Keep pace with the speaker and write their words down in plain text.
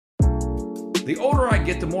The older I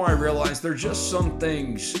get, the more I realize there are just some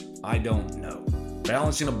things I don't know.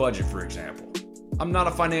 Balancing a budget, for example. I'm not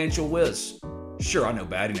a financial whiz. Sure, I know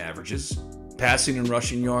batting averages, passing and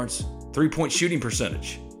rushing yards, three-point shooting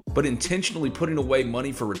percentage. But intentionally putting away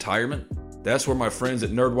money for retirement? That's where my friends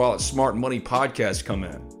at NerdWallet's Smart Money Podcast come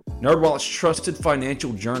in. NerdWallet's trusted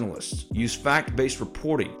financial journalists use fact-based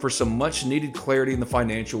reporting for some much-needed clarity in the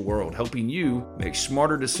financial world, helping you make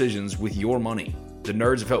smarter decisions with your money. The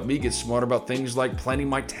nerds have helped me get smarter about things like planning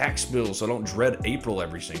my tax bill so I don't dread April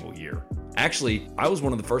every single year. Actually, I was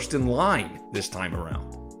one of the first in line this time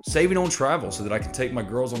around. Saving on travel so that I can take my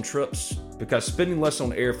girls on trips, because spending less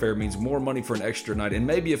on airfare means more money for an extra night and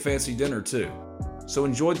maybe a fancy dinner too. So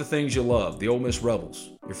enjoy the things you love, the Ole Miss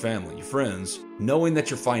Rebels, your family, your friends, knowing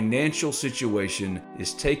that your financial situation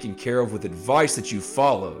is taken care of with advice that you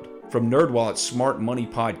followed from NerdWallet's Smart Money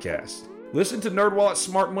Podcast. Listen to NerdWallet's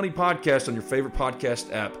Smart Money Podcast on your favorite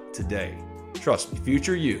podcast app today. Trust me,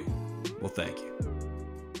 future you will thank you.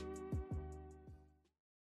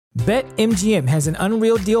 BetMGM has an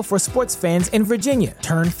unreal deal for sports fans in Virginia.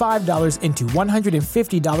 Turn $5 into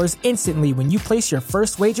 $150 instantly when you place your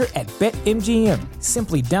first wager at BetMGM.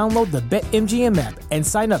 Simply download the BetMGM app and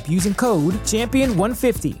sign up using code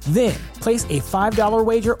Champion150. Then, place a $5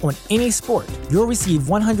 wager on any sport. You'll receive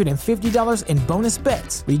 $150 in bonus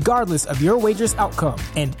bets, regardless of your wager's outcome.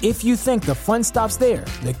 And if you think the fun stops there,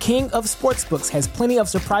 the King of Sportsbooks has plenty of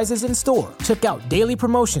surprises in store. Check out daily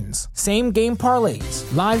promotions, same-game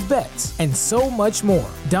parlays, live bets, and so much more.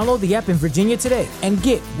 Download the app in Virginia today and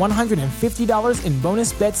get $150 in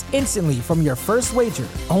bonus bets instantly from your first wager.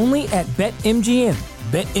 Only at BetMGM.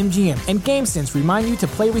 BetMGM and GameSense remind you to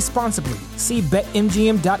play responsibly. See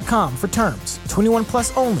BetMGM.com for terms. 21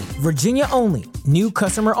 plus only. Virginia only. New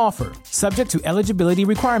customer offer. Subject to eligibility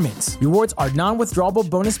requirements. Rewards are non-withdrawable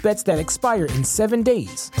bonus bets that expire in 7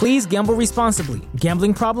 days. Please gamble responsibly.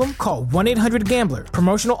 Gambling problem? Call 1-800-GAMBLER.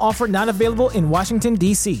 Promotional offer not available in Washington,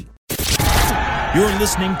 D.C. You're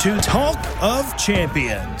listening to Talk of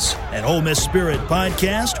Champions, an Ole Miss Spirit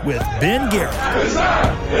podcast with Ben Garrett. It's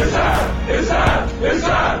time! It's time! It's time! It's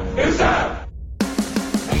time! It's time!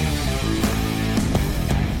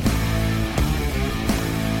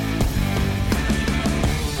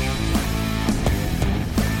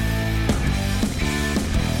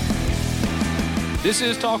 This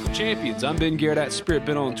is Talk of Champions. I'm Ben Garrett at Spirit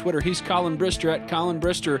Ben on Twitter. He's Colin Brister at Colin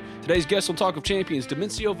Brister. Today's guest on Talk of Champions,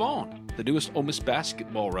 Dimencio Vaughn, the newest Ole Miss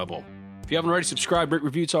basketball rebel. If you haven't already, subscribe, rate,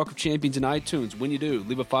 review Talk of Champions in iTunes. When you do,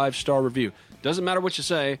 leave a 5-star review. Doesn't matter what you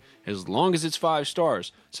say, as long as it's 5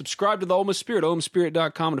 stars. Subscribe to the Ole Miss Spirit,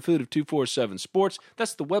 OleMissSpirit.com, an affiliate of 247 Sports.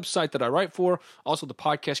 That's the website that I write for. Also, the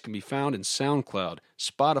podcast can be found in SoundCloud,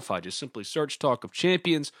 Spotify. Just simply search Talk of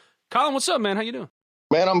Champions. Colin, what's up, man? How you doing?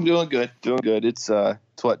 Man, I'm doing good. It's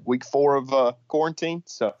what, week 4 of quarantine,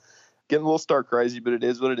 so getting a little stir crazy, but it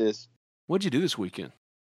is what it is. What'd you do this weekend?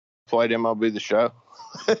 Played MLB The Show.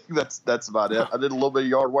 That's about it. I did a little bit of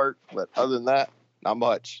yard work, but other than that, not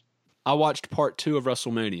much. I watched part 2 of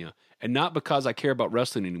WrestleMania, and not because I care about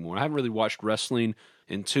wrestling anymore. I haven't really watched wrestling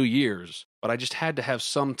in 2 years, but I just had to have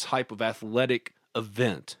some type of athletic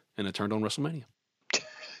event, and I turned on WrestleMania.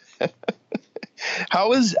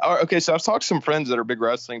 So I've talked to some friends that are big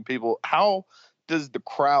wrestling people. How does the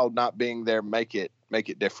crowd not being there make it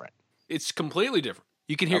different? It's completely different.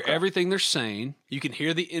 You can hear everything they're saying. You can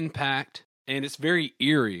hear the impact, and it's very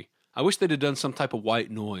eerie. I wish they'd have done some type of white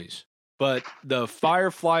noise. But the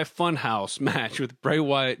Firefly Funhouse match with Bray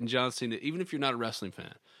Wyatt and John Cena, even if you're not a wrestling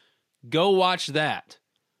fan, go watch that.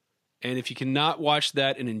 And if you cannot watch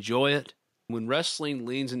that and enjoy it, when wrestling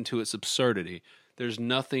leans into its absurdity, there's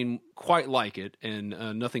nothing quite like it, and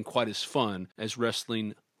nothing quite as fun as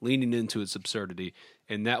wrestling leaning into its absurdity.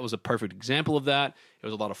 And that was a perfect example of that. It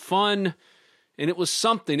was a lot of fun, and it was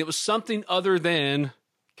something. It was something other than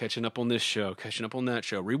catching up on this show, catching up on that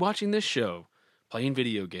show, rewatching this show, playing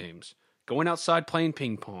video games, going outside playing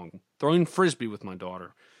ping pong, throwing frisbee with my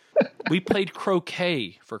daughter. We played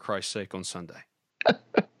croquet, for Christ's sake, on Sunday.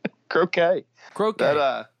 Croquet.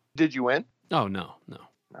 Did you win? Oh, no.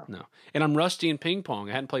 And I'm rusty in ping pong.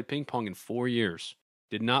 I hadn't played ping pong in 4 years.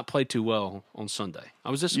 Did not play too well on Sunday. I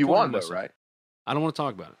was disappointed. You won, though, right? I don't want to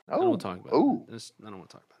talk about it. Oh. I don't want to talk about it. I don't want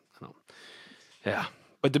to talk about it. I don't. Yeah.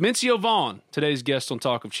 But Dimencio Vaughn, today's guest on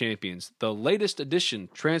Talk of Champions, the latest addition,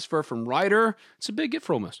 transfer from Rider. It's a big get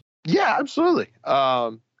for Ole Miss. Yeah, absolutely.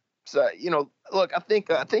 So, look, I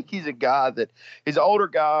think he's a guy he's an older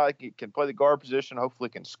guy, he can play the guard position, hopefully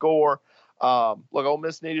can score. Look, Ole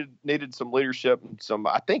Miss needed some leadership and some,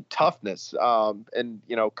 I think, toughness. And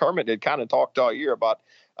Kermit had kind of talked all year about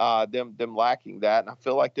them lacking that. And I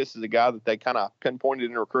feel like this is a guy that they kind of pinpointed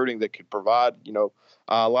in recruiting that could provide,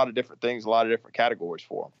 a lot of different things, a lot of different categories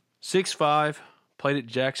for him. 6'5", played at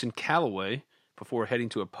Jackson Callaway before heading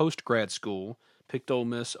to a post-grad school, picked Ole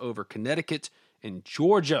Miss over Connecticut and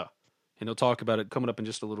Georgia. And he'll talk about it coming up in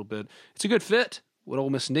just a little bit. It's a good fit. What Ole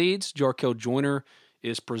Miss needs, Jarkel Joyner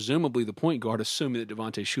is presumably the point guard, assuming that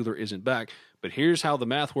Devontae Shuler isn't back. But here's how the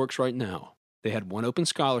math works right now. They had one open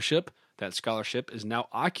scholarship. That scholarship is now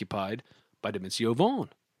occupied by Dimencio Vaughn.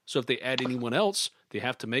 So if they add anyone else, they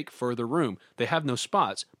have to make further room. They have no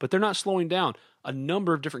spots, but they're not slowing down. A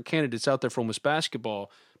number of different candidates out there for Ole Miss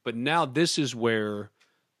basketball, but now this is where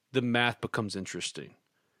the math becomes interesting.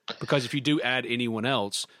 Because if you do add anyone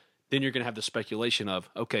else, then you're going to have the speculation of,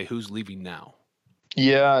 okay, who's leaving now?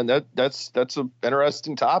 Yeah, and that's an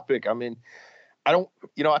interesting topic. I mean, I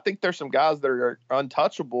think there's some guys that are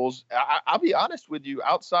untouchables. I'll be honest with you,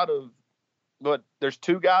 outside of, but there's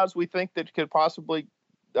two guys we think that could possibly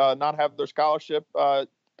not have their scholarship back.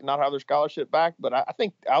 But I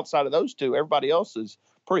think outside of those two, everybody else is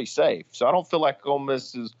pretty safe. So I don't feel like Ole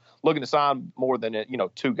Miss is looking to sign more than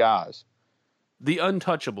two guys. The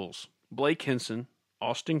untouchables: Blake Henson,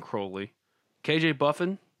 Austin Crowley, KJ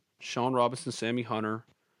Buffin, Sean Robinson, Sammy Hunter,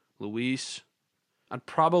 Luis. I'd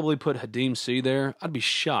probably put Hadim C there. I'd be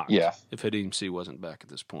shocked if Hadim C wasn't back at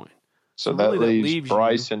this point. So really that leaves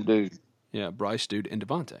Bryce and Dude. Yeah, Bryce, Dude, and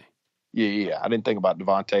Devontae. Yeah. I didn't think about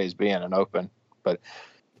Devontae as being an open, but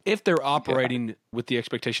if they're operating with the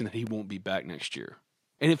expectation that he won't be back next year,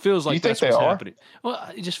 and it feels like that's what's happening.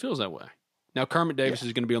 Well, it just feels that way. Now, Kermit Davis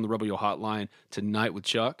is going to be on the Rebel Yell Hotline tonight with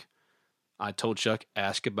Chuck. I told Chuck,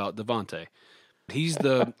 ask about Devontae. He's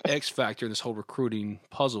the X factor in this whole recruiting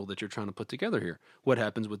puzzle that you're trying to put together here. What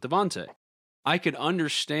happens with Devontae? I could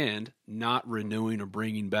understand not renewing or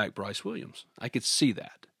bringing back Bryce Williams. I could see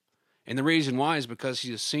that. And the reason why is because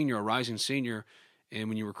he's a senior, a rising senior, and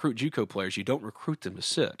when you recruit JUCO players, you don't recruit them to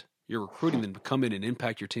sit. You're recruiting them to come in and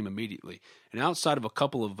impact your team immediately. And outside of a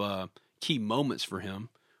couple of key moments for him,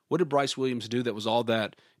 what did Bryce Williams do that was all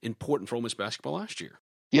that important for Ole Miss basketball last year?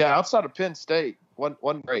 Yeah, outside of Penn State,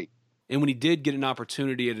 wasn't great. And when he did get an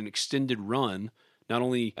opportunity at an extended run, not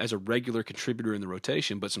only as a regular contributor in the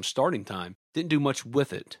rotation, but some starting time, didn't do much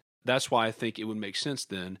with it. That's why I think it would make sense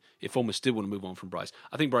then if Ole Miss did want to move on from Bryce.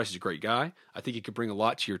 I think Bryce is a great guy. I think he could bring a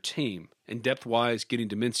lot to your team. And depth-wise, getting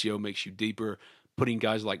Dimencio makes you deeper, putting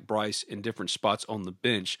guys like Bryce in different spots on the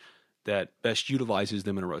bench that best utilizes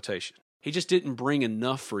them in a rotation. He just didn't bring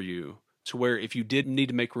enough for you to where if you did need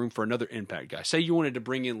to make room for another impact guy, say you wanted to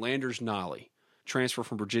bring in Landers Nolly, transfer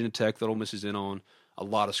from Virginia Tech that Ole Miss is in on, a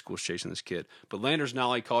lot of schools chasing this kid. But Landers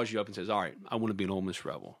Nolly calls you up and says, all right, I want to be an Ole Miss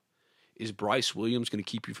Rebel. Is Bryce Williams going to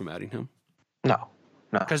keep you from adding him? No.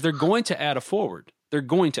 Because they're going to add a forward. So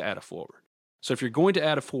if you're going to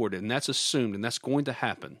add a forward, and that's assumed, and that's going to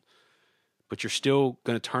happen, but you're still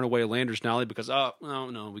going to turn away Landers Nolly because,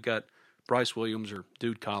 no, we got Bryce Williams or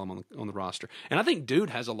Dude Column on the roster. And I think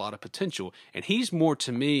Dude has a lot of potential. And he's more,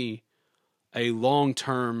 to me, a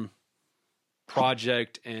long-term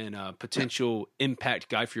project and a potential impact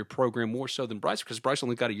guy for your program more so than Bryce, because Bryce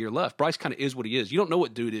only got a year left. Bryce kind of is what he is. You don't know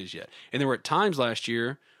what Dude is yet. And there were times last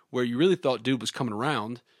year where you really thought Dude was coming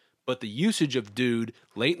around, but the usage of Dude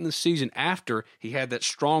late in the season after he had that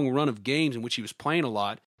strong run of games in which he was playing a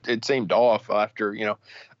lot, it seemed off after,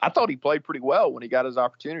 I thought he played pretty well when he got his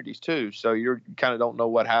opportunities too. So you kind of don't know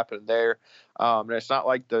what happened there. And it's not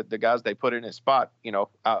like the guys they put in his spot,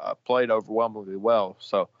 played overwhelmingly well.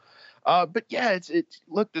 So, but yeah,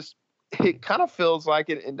 it kind of feels like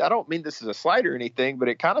it, and I don't mean this as a slight or anything, but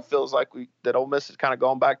it kind of feels like that Ole Miss has kind of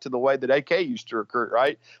gone back to the way that AK used to recruit,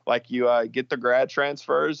 right? Like you get the grad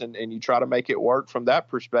transfers and you try to make it work from that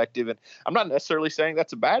perspective. And I'm not necessarily saying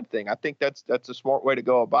that's a bad thing. I think that's a smart way to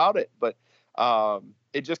go about it. But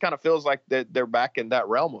it just kind of feels like that they're back in that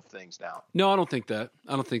realm of things now. No, I don't think that.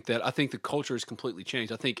 I think the culture has completely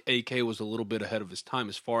changed. I think AK was a little bit ahead of his time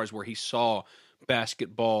as far as where he saw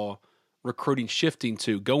basketball recruiting shifting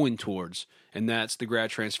to going towards, and that's the grad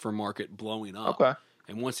transfer market blowing up. Okay.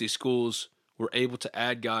 And once these schools were able to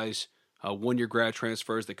add guys, 1-year grad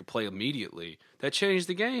transfers that could play immediately, that changed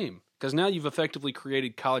the game because now you've effectively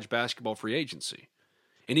created college basketball free agency.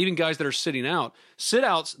 And even guys that are sitting out,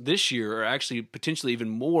 sit-outs this year are actually potentially even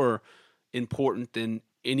more important than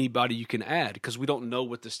anybody you can add because we don't know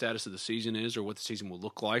what the status of the season is or what the season will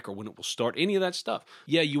look like or when it will start, any of that stuff.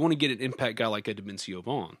 Yeah, you want to get an impact guy like a Dimencio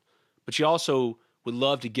Vaughn. But you also would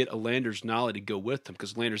love to get a Landers Nolly to go with them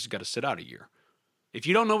because Landers has got to sit out a year. If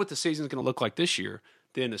you don't know what the season is going to look like this year,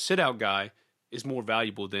 then a sit-out guy is more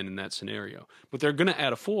valuable than in that scenario. But they're going to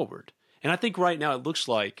add a forward. And I think right now it looks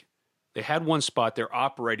like They had one spot. They're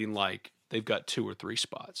operating like they've got 2 or 3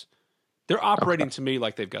 spots. They're operating to me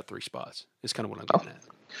like they've got 3 spots. It's kind of what I'm getting at.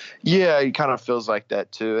 Yeah, it kind of feels like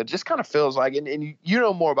that too. It just kind of feels like, and you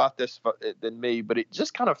know more about this than me, but it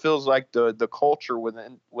just kind of feels like the culture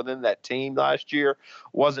within that team last year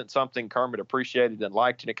wasn't something Kermit appreciated and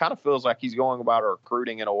liked, and it kind of feels like he's going about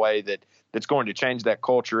recruiting in a way that's going to change that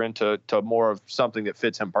culture into more of something that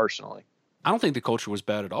fits him personally. I don't think the culture was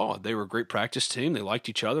bad at all. They were a great practice team. They liked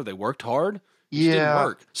each other. They worked hard. It just didn't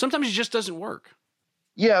work. Sometimes it just doesn't work.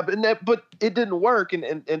 Yeah, but it didn't work,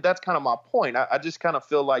 and that's kind of my point. I just kind of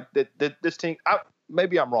feel like that this team,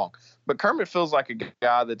 maybe I'm wrong, but Kermit feels like a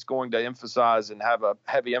guy that's going to emphasize and have a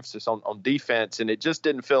heavy emphasis on defense, and it just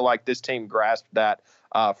didn't feel like this team grasped that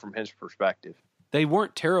from his perspective. They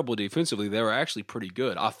weren't terrible defensively. They were actually pretty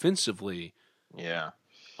good. Offensively, yeah,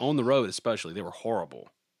 on the road especially, they were horrible.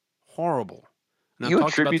 Horrible. And you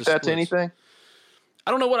attribute that to anything?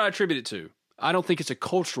 I don't know what I attribute it to. I don't think it's a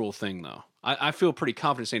cultural thing, though. I feel pretty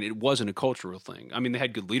confident saying it wasn't a cultural thing. I mean, they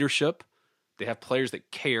had good leadership. They have players that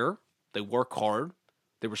care. They work hard.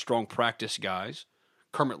 They were strong practice guys.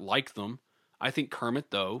 Kermit liked them. I think Kermit,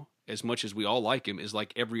 though, as much as we all like him, is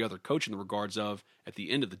like every other coach in the regards of, at the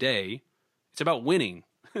end of the day, it's about winning.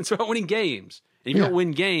 It's about winning games. And if you don't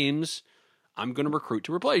win games, I'm going to recruit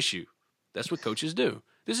to replace you. That's what coaches do.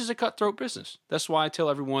 This is a cutthroat business. That's why I tell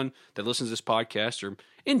everyone that listens to this podcast, or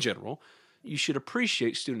in general, you should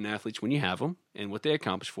appreciate student athletes when you have them and what they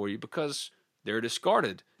accomplish for you, because they're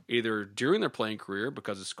discarded either during their playing career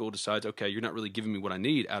because the school decides, okay, you're not really giving me what I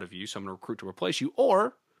need out of you, so I'm going to recruit to replace you,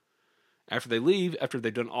 or after they leave, after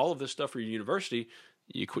they've done all of this stuff for your university,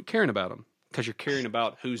 you quit caring about them because you're caring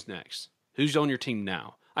about who's next, who's on your team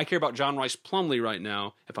now. I care about John Rice Plumlee right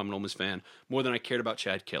now, if I'm an Ole Miss fan, more than I cared about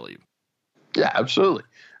Chad Kelly. Yeah, absolutely.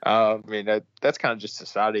 I mean, that's kind of just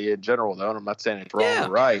society in general, though. And I'm not saying it's wrong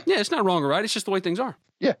or right. Yeah, it's not wrong or right. It's just the way things are.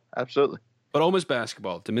 Yeah, absolutely. But Ole Miss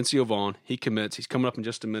basketball, Dimencio Vaughn, he commits. He's coming up in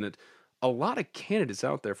just a minute. A lot of candidates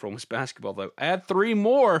out there for Ole Miss basketball, though. Add 3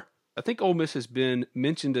 more. I think Ole Miss has been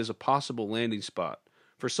mentioned as a possible landing spot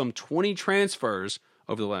for some 20 transfers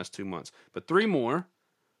over the last 2 months. But 3 more.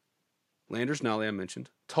 Landers Nolly, I mentioned.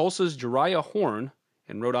 Tulsa's Jariah Horn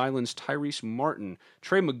and Rhode Island's Tyrese Martin.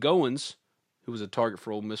 Trey McGowens, who was a target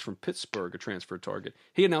for Ole Miss from Pittsburgh, a transfer target.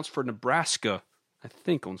 He announced for Nebraska, I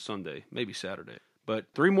think on Sunday, maybe Saturday. But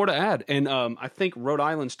 3 more to add. And I think Rhode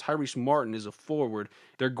Island's Tyrese Martin is a forward.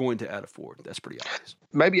 They're going to add a forward. That's pretty obvious.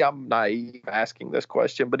 Maybe I'm naive asking this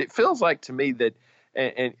question, but it feels like to me that,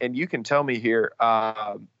 and you can tell me here,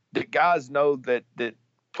 that guys know that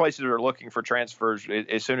places are looking for transfers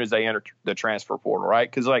as soon as they enter the transfer portal, right?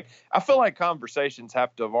 Because, like, I feel like conversations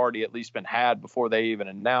have to have already at least been had before they even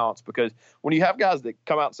announce, because when you have guys that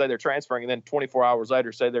come out and say they're transferring and then 24 hours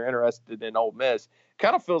later say they're interested in Ole Miss,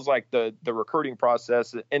 kind of feels like the recruiting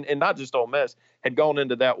process, and not just Ole Miss, had gone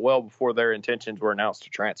into that well before their intentions were announced to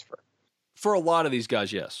transfer. For a lot of these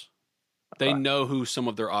guys, yes. They know who some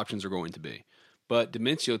of their options are going to be. But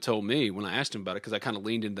Dimencio told me when I asked him about it, because I kind of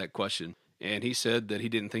leaned into that question, and he said that he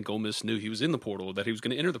didn't think Ole Miss knew he was in the portal, or that he was going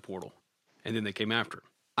to enter the portal. And then they came after him.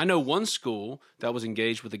 I know one school that was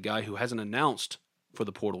engaged with a guy who hasn't announced for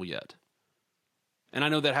the portal yet. And I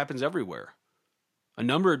know that happens everywhere. A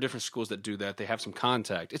number of different schools that do that, they have some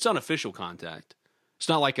contact. It's unofficial contact. It's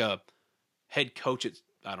not like a head coach at,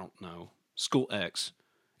 I don't know, school X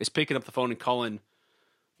is picking up the phone and calling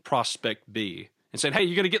prospect B and saying, hey,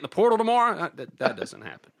 you're going to get in the portal tomorrow? That doesn't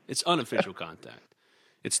happen. It's unofficial contact.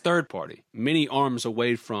 It's third party, many arms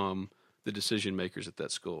away from the decision makers at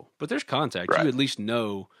that school. But there's contact. Right. You at least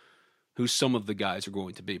know who some of the guys are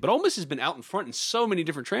going to be. But Ole Miss has been out in front in so many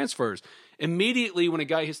different transfers. Immediately when a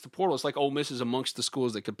guy hits the portal, it's like Ole Miss is amongst the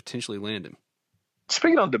schools that could potentially land him.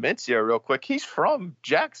 Speaking on Dimencio real quick, he's from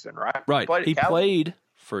Jackson, right? Right. He played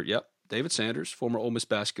for, David Sanders, former Ole Miss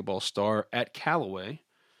basketball star at Callaway.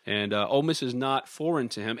 And Ole Miss is not foreign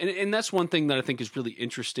to him. And that's one thing that I think is really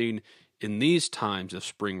interesting in these times of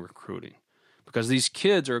spring recruiting, because these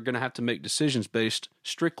kids are going to have to make decisions based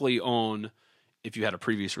strictly on if you had a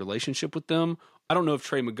previous relationship with them. I don't know if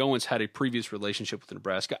Trey McGowens had a previous relationship with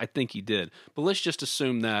Nebraska. I think he did. But let's just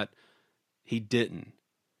assume that he didn't.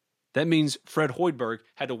 That means Fred Hoiberg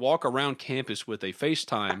had to walk around campus with a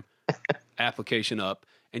FaceTime application up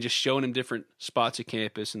and just showing him different spots of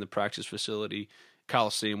campus in the practice facility,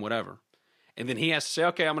 Coliseum, whatever. And then he has to say,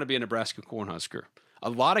 okay, I'm going to be a Nebraska Cornhusker. A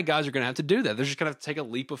lot of guys are going to have to do that. They're just going to have to take a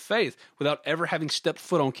leap of faith without ever having stepped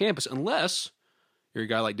foot on campus, unless you're a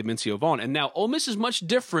guy like Dimencio Vaughn. And now Ole Miss is much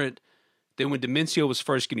different than when Dimencio was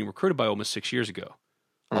first getting recruited by Ole Miss 6 years ago.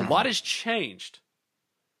 A lot has changed,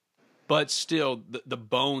 but still the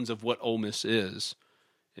bones of what Ole Miss is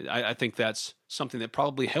I think that's something that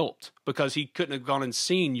probably helped because he couldn't have gone and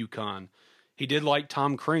seen UConn. He did like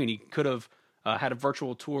Tom Crean. He could have had a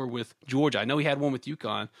virtual tour with Georgia. I know he had one with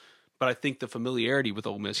UConn, but I think the familiarity with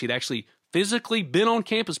Ole Miss, he'd actually physically been on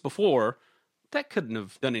campus before, that couldn't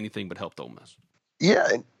have done anything but helped Ole Miss. Yeah,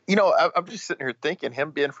 and I'm just sitting here thinking,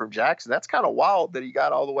 him being from Jackson, that's kind of wild that he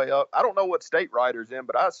got all the way up. I don't know what state Ryder's in,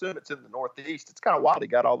 but I assume it's in the Northeast. It's kind of wild he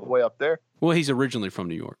got all the way up there. Well, he's originally from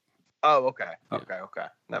New York. Oh, okay. Yeah. Okay.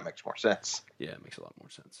 That makes more sense. Yeah, it makes a lot more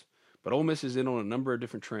sense. But Ole Miss is in on a number of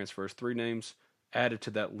different transfers. 3 names added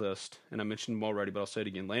to that list, and I mentioned them already, but I'll say it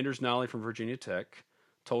again. Landers Nolly from Virginia Tech,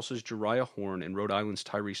 Tulsa's Jariah Horn, and Rhode Island's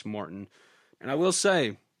Tyrese Martin. And I will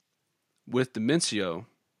say, with Dimencio,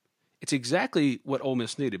 it's exactly what Ole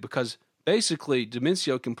Miss needed because basically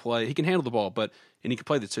Dimencio can play, he can handle the ball, and he can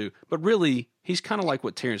play the 2, but really he's kind of like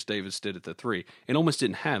what Terrence Davis did at the 3, and Ole Miss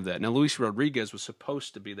didn't have that. Now Luis Rodriguez was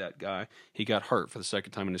supposed to be that guy. He got hurt for the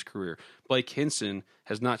second time in his career. Blake Henson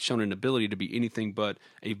has not shown an ability to be anything but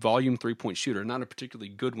a volume 3-point shooter, not a particularly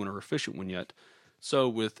good one or efficient one yet. So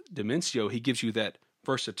with Dimencio, he gives you that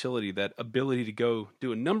versatility, that ability to go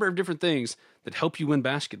do a number of different things that help you win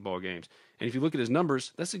basketball games. And if you look at his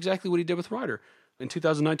numbers, that's exactly what he did with Ryder. In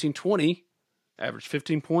 2019-20, averaged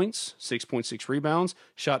 15 points, 6.6 rebounds,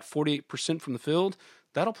 shot 48% from the field.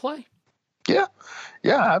 That'll play. Yeah,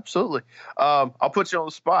 absolutely. I'll put you on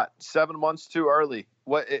the spot. 7 months too early.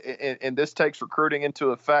 And this takes recruiting into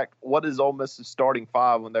effect. What is Ole Miss's starting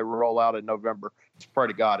 5 when they roll out in November? Pray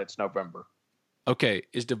to God it's November. Okay,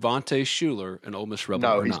 is Devontae Shuler an Ole Miss Rebel?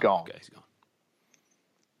 No, he's gone. Okay, he's gone.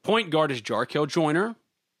 Point guard is Jarkel Joyner.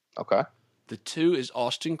 Okay. The 2 is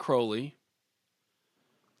Austin Crowley.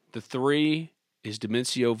 The 3 is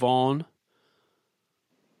Dimencio Vaughn.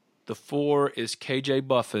 The 4 is KJ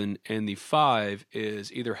Buffin. And the 5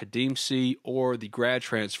 is either Hadim C or the grad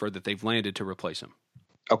transfer that they've landed to replace him.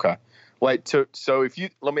 Okay. Wait, so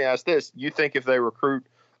let me ask this. You think if they recruit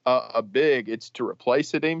a big, it's to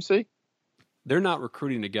replace Hadim C? They're not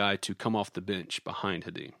recruiting a guy to come off the bench behind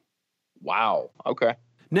Hadim. Wow. Okay.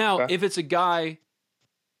 Now, if it's a guy,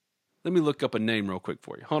 let me look up a name real quick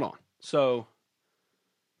for you. Hold on. So,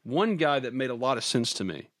 one guy that made a lot of sense to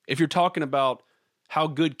me, if you're talking about how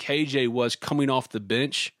good KJ was coming off the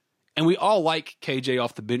bench, and we all like KJ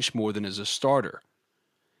off the bench more than as a starter,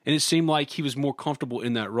 and it seemed like he was more comfortable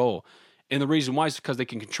in that role. And the reason why is because they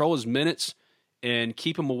can control his minutes and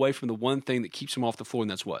keep him away from the one thing that keeps him off the floor,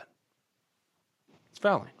 and that's what? It's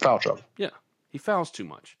fouling. Foul trouble. Yeah, he fouls too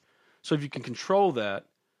much. So if you can control that,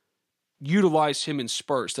 utilize him in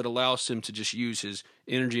spurts that allows him to just use his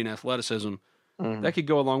energy and athleticism, that could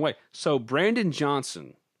go a long way. So Brandon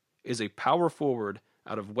Johnson is a power forward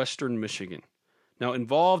out of Western Michigan. Now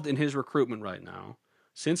involved in his recruitment right now,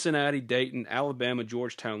 Cincinnati, Dayton, Alabama,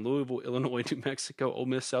 Georgetown, Louisville, Illinois, New Mexico, Ole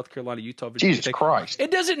Miss, South Carolina, Utah, Virginia. Jesus Christ. It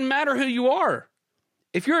doesn't matter who you are.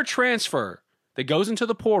 If you're a transfer that goes into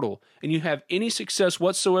the portal and you have any success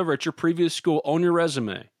whatsoever at your previous school on your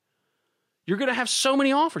resume, you're going to have so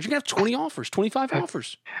many offers. You're going to have 20 offers, 25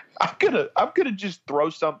 offers. I'm gonna just throw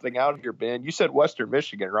something out here, Ben. You said Western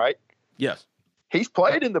Michigan, right? Yes. He's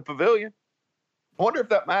played in the Pavilion. I wonder if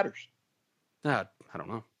that matters. I don't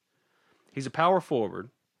know. He's a power forward,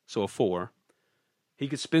 so a 4. He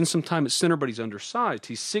could spend some time at center, but he's undersized.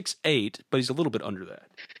 He's 6'8", but he's a little bit under that.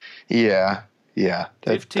 Yeah.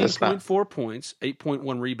 15.4 points,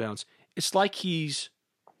 8.1 rebounds. It's like he's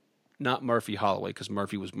not Murphy Holloway because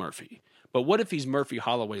Murphy was Murphy. But what if he's Murphy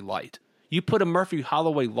Holloway light? You put a Murphy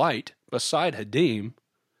Holloway light beside Hadim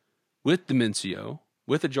with Dimencio,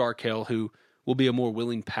 with a Jarkel who will be a more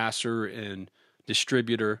willing passer and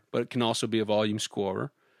distributor, but can also be a volume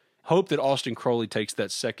scorer. Hope that Austin Crowley takes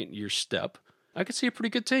that second-year step. I could see a pretty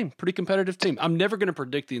good team, pretty competitive team. I'm never going to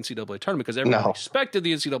predict the NCAA tournament because everyone expected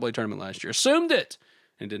the NCAA tournament last year, assumed it,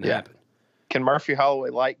 and it didn't happen. Can Murphy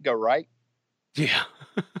Holloway light go right? Yeah.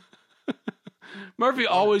 Murphy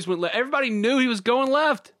always went left. Everybody knew he was going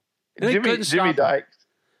left. Jimmy Dyke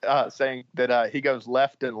saying that he goes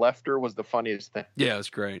left and lefter was the funniest thing. Yeah, it's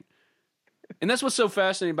great. And that's what's so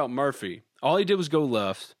fascinating about Murphy. All he did was go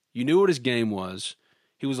left. You knew what his game was.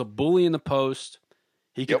 He was a bully in the post.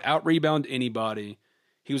 He could out-rebound anybody.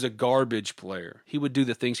 He was a garbage player. He would do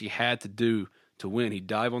the things he had to do to win. He'd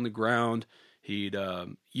dive on the ground. He'd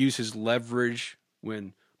use his leverage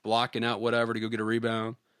when blocking out whatever to go get a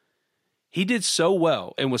rebound. He did so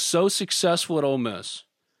well and was so successful at Ole Miss,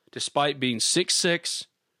 despite being 6'6",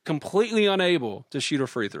 completely unable to shoot a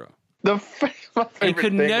free throw. And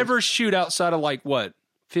could never shoot outside of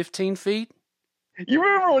 15 feet? You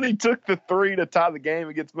remember when he took the 3 to tie the game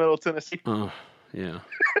against Middle Tennessee? Oh, yeah.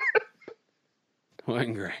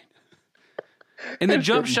 Wasn't great. And the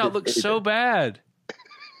jump shot looked so bad.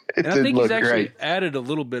 And I think he's actually added a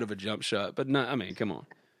little bit of a jump shot, but not, I mean, come on.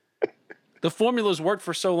 The formula's worked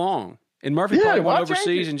for so long. And Murphy probably went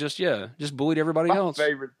overseas and just bullied everybody else. My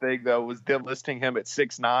favorite thing, though, was them listing him at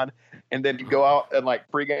 6'9", and then he'd go out and,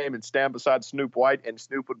 like, pregame and stand beside Snoop White, and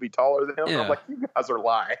Snoop would be taller than him. Yeah. I'm like, you guys are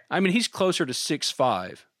lying. I mean, he's closer to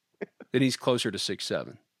 6'5" than he's closer to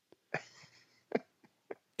 6'7".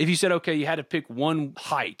 If you said, okay, you had to pick one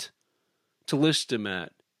height to list him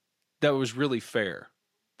at that was really fair,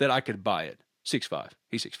 that I could buy it, 6'5".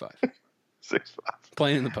 He's 6'5". 6'5".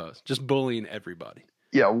 Playing in the post, just bullying everybody.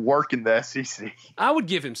 Yeah, working the SEC. I would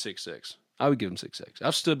give him 6'6".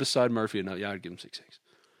 I've stood beside Murphy enough. Yeah, I'd give him 6'6".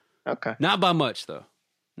 Okay. Not by much, though.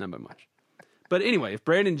 Not by much. But anyway, if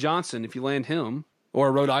Brandon Johnson, if you land him,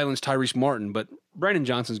 or Rhode Island's Tyrese Martin, but Brandon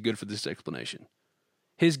Johnson's good for this explanation.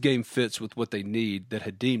 His game fits with what they need that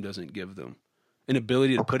Hadim doesn't give them. An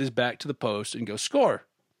ability to put his back to the post and go score.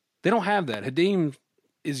 They don't have that. Hadim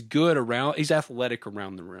is good around. He's athletic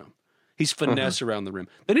around the rim. He's finesse around the rim.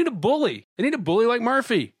 They need a bully. They need a bully like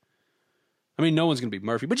Murphy. I mean, no one's going to be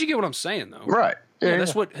Murphy, but you get what I'm saying, though. Right. Yeah,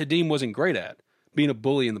 that's what Hadim wasn't great at, being a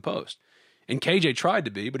bully in the post. And KJ tried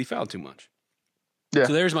to be, but he fouled too much. Yeah.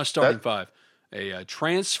 So there's my starting five. A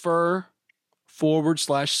transfer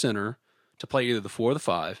forward/center to play either the 4 or the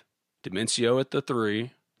 5, Dimencio at the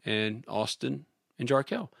 3, and Austin and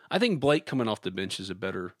Jarkel. I think Blake coming off the bench is a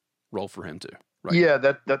better role for him, too. Right.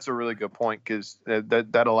 Yeah, that's a really good point because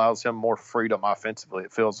that allows him more freedom offensively,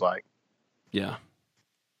 it feels like. Yeah.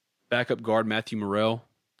 Backup guard Matthew Morrell,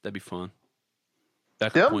 that'd be fun.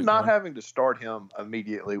 Them not having to start him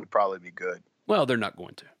immediately would probably be good. Well, they're not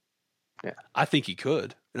going to. Yeah. I think he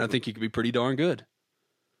could, and I think he could be pretty darn good.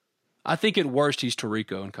 I think at worst he's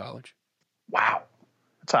Tirico in college. Wow.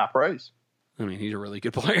 That's high praise. I mean, he's a really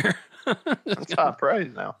good player. That's high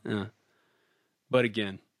praise now. Yeah. But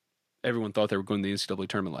again, everyone thought they were going to the NCAA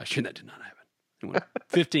tournament last year. That did not happen. They won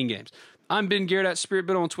 15 games. I'm Ben Garrett at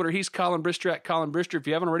SpiritBit on Twitter. He's Colin Brister at Colin Brister. If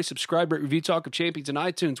you haven't already, subscribe, rate, review Talk of Champions in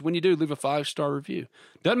iTunes. When you do, leave a 5-star review.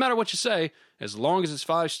 Doesn't matter what you say, as long as it's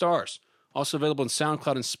 5 stars. Also available on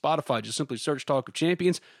SoundCloud and Spotify. Just simply search Talk of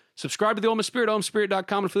Champions. Subscribe to the Ole Miss Spirit,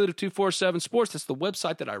 OleMissSpirit.com, affiliate of 247 Sports. That's the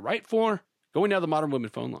website that I write for. Going now to the Modern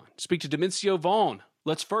Woodman phone line. Speak to Dimencio Vaughn.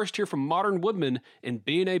 Let's first hear from Modern Woodman and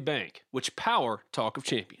B&A Bank, which power Talk of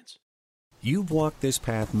Champions. You've walked this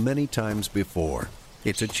path many times before.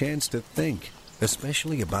 It's a chance to think,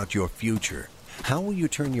 especially about your future. How will you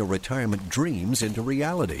turn your retirement dreams into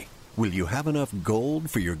reality? Will you have enough gold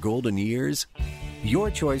for your golden years? Your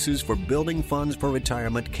choices for building funds for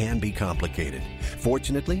retirement can be complicated.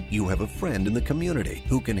 Fortunately, you have a friend in the community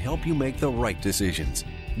who can help you make the right decisions.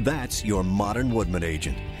 That's your Modern Woodman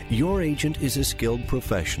agent. Your agent is a skilled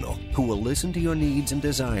professional who will listen to your needs and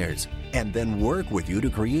desires and then work with you to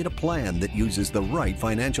create a plan that uses the right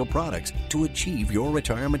financial products to achieve your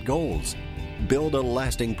retirement goals. Build a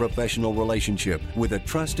lasting professional relationship with a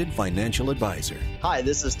trusted financial advisor. Hi,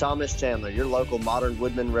 this is Thomas Chandler, your local Modern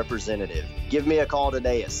Woodman representative. Give me a call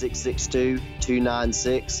today at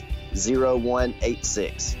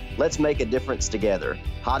 662-296-0186. Let's make a difference together.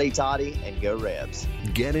 Hotty toddy and go Rebs.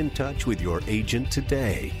 Get in touch with your agent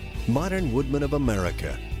today. Modern Woodman of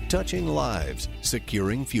America. Touching lives,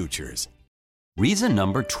 securing futures. Reason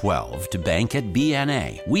number 12 to bank at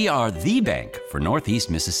BNA. We are the bank for Northeast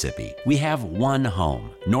Mississippi. We have one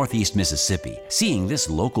home, Northeast Mississippi. Seeing this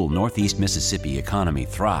local Northeast Mississippi economy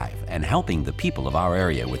thrive and helping the people of our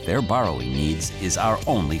area with their borrowing needs is our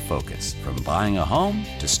only focus. From buying a home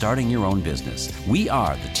to starting your own business, we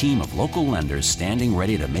are the team of local lenders standing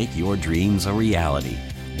ready to make your dreams a reality.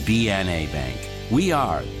 BNA Bank. We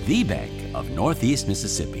are the bank of Northeast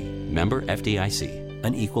Mississippi. Member FDIC,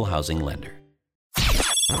 an equal housing lender.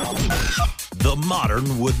 The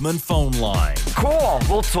Modern Woodman phone line. Cool,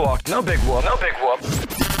 we'll talk. No big whoop. No big whoop.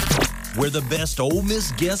 Where the best Ole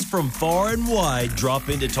Miss guests from far and wide drop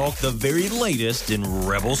in to talk the very latest in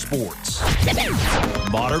Rebel sports.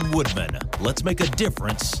 Modern Woodman. Let's make a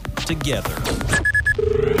difference together.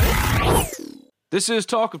 This is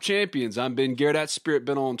Talk of Champions. I'm Ben Garrett at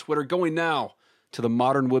SpiritBen on Twitter. Going now to the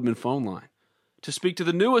Modern Woodman phone line to speak to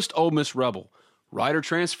the newest Ole Miss Rebel, rider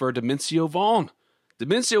transfer Dimencio Vaughn.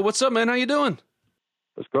 Dimencio, what's up, man? How you doing?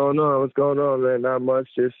 What's going on? What's going on, man? Not much.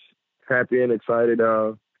 Just happy and excited.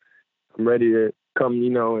 I'm ready to come,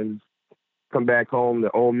 and come back home to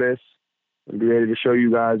Ole Miss and be ready to show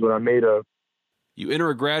you guys what I'm made of. You enter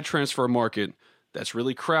a grad transfer market that's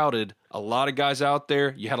really crowded. A lot of guys out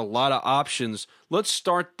there. You had a lot of options. Let's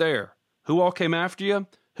start there. Who all came after you?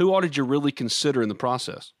 Who all did you really consider in the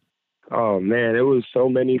process? Oh man, it was so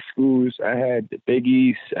many schools. I had the Big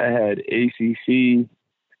East, I had ACC,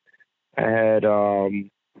 I had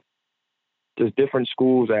just different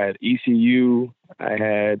schools. I had ECU, I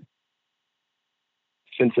had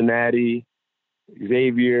Cincinnati,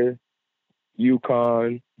 Xavier,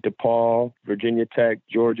 UConn, DePaul, Virginia Tech,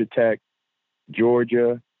 Georgia Tech,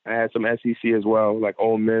 Georgia. I had some SEC as well, like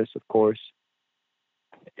Ole Miss, of course.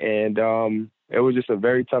 And it was just a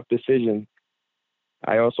very tough decision.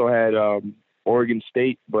 I also had Oregon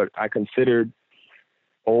State, but I considered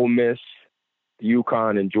Ole Miss,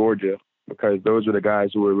 UConn, and Georgia because those were the guys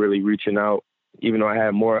who were really reaching out, even though I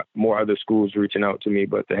had more other schools reaching out to me.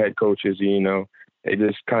 But the head coaches, they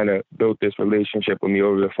just kind of built this relationship with me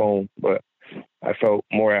over the phone. But I felt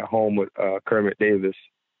more at home with Kermit Davis.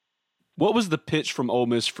 What was the pitch from Ole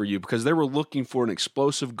Miss for you? Because they were looking for an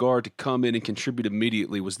explosive guard to come in and contribute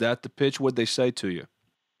immediately. Was that the pitch? What'd they say to you?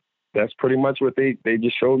 That's pretty much what they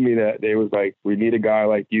just showed me, that they was like, we need a guy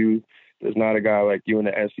like you. There's not a guy like you in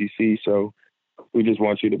the SEC, so we just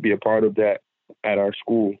want you to be a part of that at our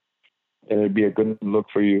school, and it'd be a good look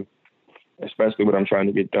for you, especially what I'm trying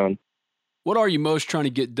to get done. What are you most trying to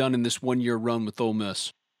get done in this one-year run with Ole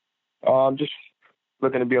Miss? Just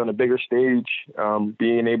looking to be on a bigger stage,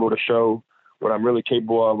 being able to show what I'm really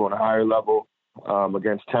capable of on a higher level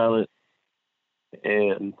against talent,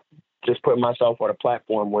 and just putting myself on a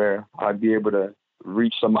platform where I'd be able to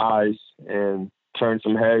reach some eyes and turn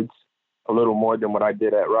some heads a little more than what I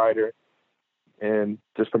did at Rider, and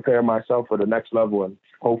just prepare myself for the next level and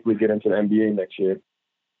hopefully get into the NBA next year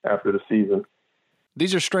after the season.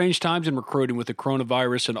 These are strange times in recruiting with the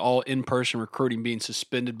coronavirus and all in-person recruiting being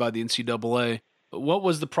suspended by the NCAA. What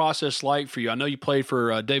was the process like for you? I know you played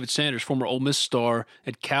for David Sanders, former Ole Miss star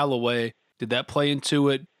at Callaway. Did that play into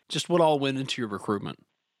it? Just what all went into your recruitment?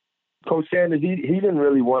 Coach Sanders, he didn't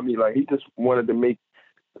really want me. He just wanted to make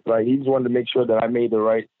sure that I made the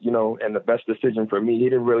right, and the best decision for me. He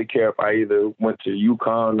didn't really care if I either went to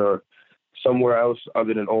UConn or somewhere else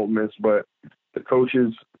other than Ole Miss. But the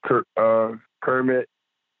coaches, Kermit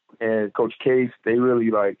and Coach Case, they really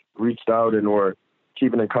reached out and were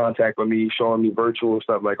keeping in contact with me, showing me virtual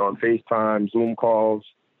stuff like on FaceTime, Zoom calls,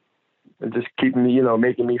 and just keeping me,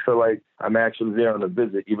 making me feel like I'm actually there on a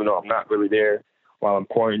visit, even though I'm not really there while I'm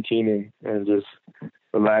quarantining and just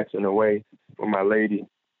relaxing away with my lady.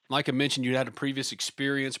 Like I mentioned, you had a previous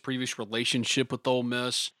experience, previous relationship with Ole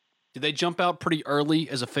Miss. Did they jump out pretty early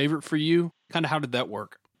as a favorite for you? Kind of how did that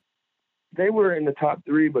work? They were in the top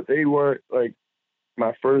 3, but they weren't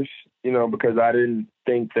my first, because I didn't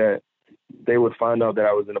think that they would find out that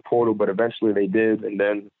I was in the portal, but eventually they did. And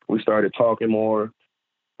then we started talking more.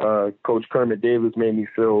 Coach Kermit Davis made me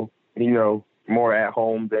feel, more at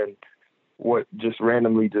home than what just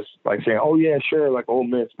randomly saying, oh yeah, sure, Ole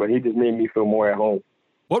Miss, but he just made me feel more at home.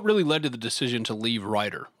 What really led to the decision to leave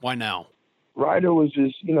Rider? Why now? Rider was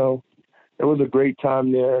just, it was a great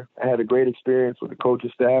time there. I had a great experience with the coaching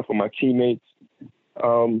staff, with my teammates.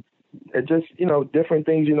 It just, different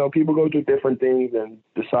things, people go through different things and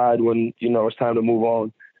decide when, it's time to move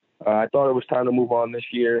on. I thought it was time to move on this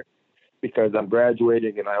year because I'm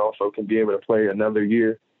graduating and I also can be able to play another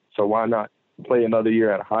year. So why not play another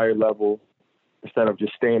year at a higher level instead of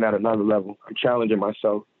just staying at another level? I'm challenging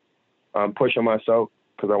myself. I'm pushing myself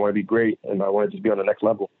because I want to be great and I want to just be on the next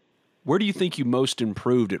level. Where do you think you most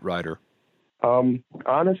improved at Rider?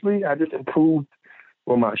 Honestly, I just improved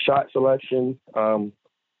with my shot selection,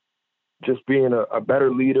 just being a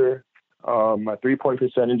better leader. My three-point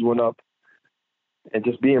percentage went up, and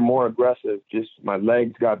just being more aggressive. Just my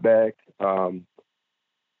legs got back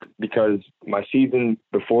because my season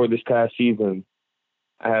before this past season,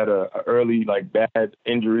 I had a early bad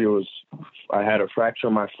injury. I had a fracture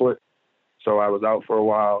in my foot, so I was out for a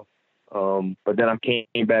while. But then I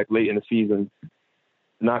came back late in the season,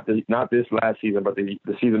 not this last season, but the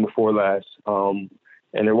season before last. And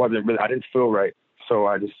it wasn't really, I didn't feel right, so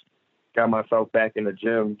I just got myself back in the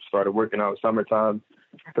gym, started working out summertime,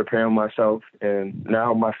 preparing myself, and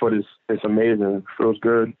now my foot is amazing. It feels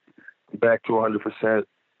good. I'm back to 100%.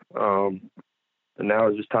 And now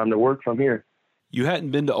it's just time to work from here. You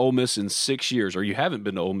hadn't been to Ole Miss in 6 years, or you haven't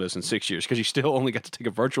been to Ole Miss in 6 years because you still only got to take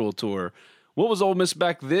a virtual tour. What was Ole Miss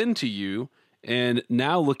back then to you? And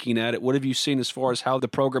now looking at it, what have you seen as far as how the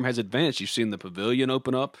program has advanced? You've seen the pavilion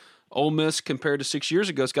open up. Ole Miss compared to 6 years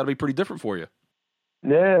ago, it's got to be pretty different for you.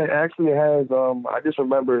 Yeah, it actually has. I just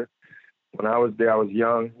remember when I was there, I was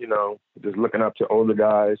young, just looking up to older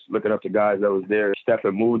guys, looking up to guys that was there.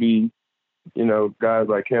 Stephen Moody, guys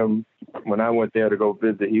like him. When I went there to go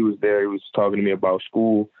visit, he was there. He was talking to me about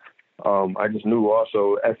school. I just knew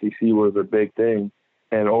also SEC was a big thing.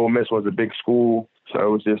 and Ole Miss was a big school, so it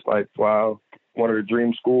was just like, wow, one of the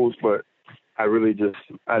dream schools. But I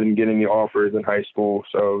didn't get any offers in high school,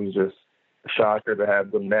 so it was just a shocker to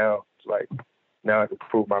have them now. It's like, now I can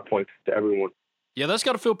prove my point to everyone. Yeah, that's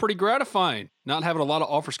got to feel pretty gratifying, not having a lot of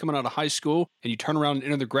offers coming out of high school, and you turn around and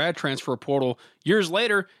enter the grad transfer portal years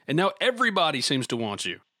later, and now everybody seems to want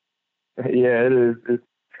you. Yeah, it is.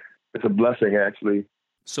 It's a blessing, actually.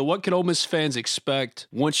 So what can Ole Miss fans expect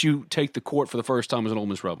once you take the court for the first time as an Ole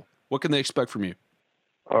Miss Rebel? What can they expect from you?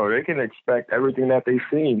 Oh, they can expect everything that they've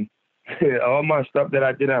seen. All my stuff that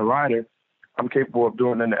I did at Rider, I'm capable of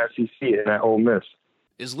doing in the SEC and at Ole Miss.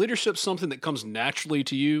 Is leadership something that comes naturally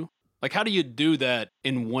to you? Like, how do you do that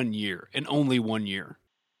in 1 year, in only 1 year?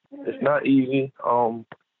 It's not easy. I'm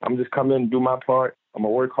just coming in and do my part. I'm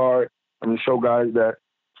going to work hard. I'm going to show guys that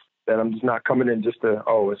I'm just not coming in just to,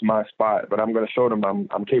 it's my spot. But I'm going to show them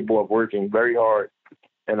I'm capable of working very hard.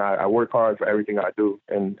 And I work hard for everything I do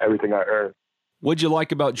and everything I earn. What'd you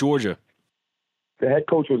like about Georgia? The head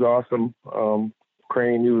coach was awesome.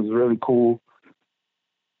 Crane, he was really cool.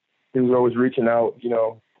 He was always reaching out,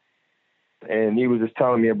 and he was just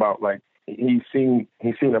telling me about, like, he's seen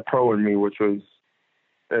a pro in me, which was,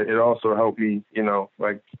 it also helped me,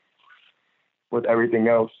 like, with everything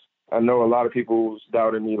else. I know a lot of people was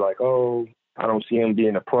doubting me, like, I don't see him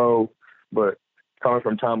being a pro, but coming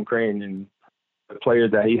from Tom Crane and the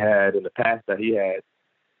players that he had and the past that he had,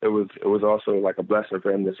 it was also like a blessing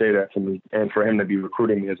for him to say that to me and for him to be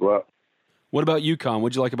recruiting me as well. What about UConn?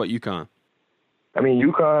 What'd you like about UConn? I mean,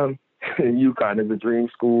 UConn is a dream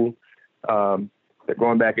school. They're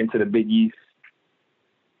going back into the Big East.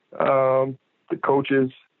 The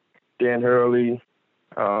coaches, Dan Hurley,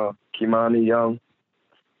 Kimani Young,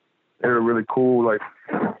 they were really cool. Like,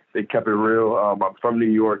 they kept it real. I'm from New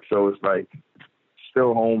York, so it's like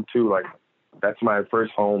still home too. Like, that's my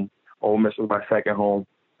first home. Ole Miss was my second home,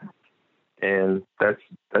 and that's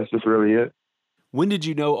just really it. When did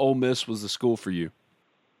you know Ole Miss was the school for you?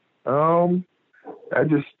 I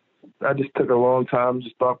just took a long time,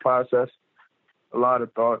 just thought process, a lot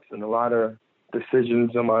of thoughts and a lot of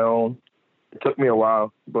decisions on my own. It took me a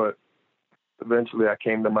while, but eventually I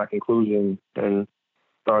came to my conclusion and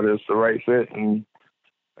thought it was the right fit, and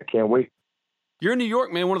I can't wait. You're in New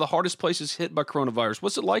York, man, one of the hardest places hit by coronavirus.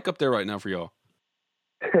 What's it like up there right now for y'all?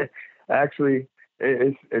 Actually,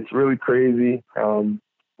 it's really crazy.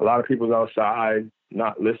 A lot of people's outside,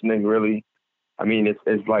 not listening really. I mean,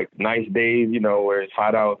 it's like nice days, where it's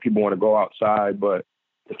hot out, people want to go outside, but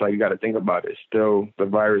it's like you got to think about it. Still the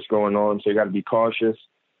virus going on, so you got to be cautious.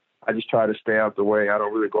 I just try to stay out the way. I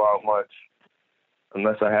don't really go out much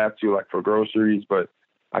unless I have to, like for groceries. But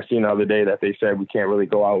I seen the other day that they said we can't really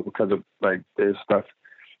go out because of, like, there's stuff.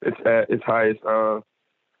 It's at its highest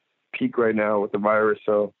peak right now with the virus,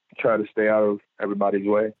 so try to stay out of everybody's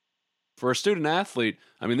way. For a student athlete,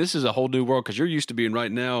 I mean, this is a whole new world because you're used to being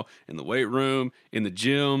right now in the weight room, in the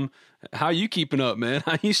gym. How are you keeping up, man?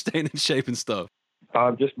 How are you staying in shape and stuff?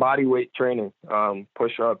 Just body weight training,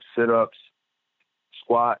 push-ups, sit-ups,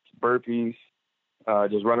 squats, burpees,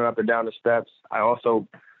 just running up and down the steps. I also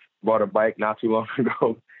bought a bike not too long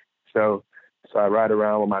ago, so I ride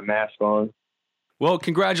around with my mask on. Well,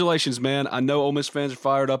 congratulations, man. I know Ole Miss fans are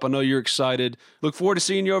fired up. I know you're excited. Look forward to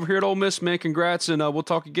seeing you over here at Ole Miss, man. Congrats, and we'll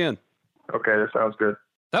talk again. Okay, that sounds good.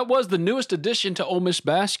 That was the newest addition to Ole Miss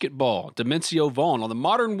basketball, Dimencio Vaughn. On the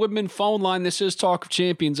Modern Woodman phone line, this is Talk of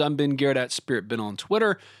Champions. I'm Ben Garrett at Spirit Ben on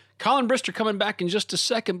Twitter. Colin Brister coming back in just a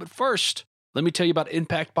second, but first, let me tell you about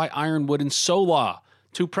Impact by Ironwood and Sola,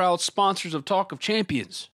 two proud sponsors of Talk of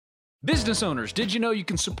Champions. Business owners, did you know you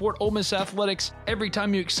can support Ole Miss athletics every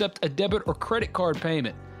time you accept a debit or credit card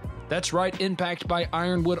payment? That's right, Impact by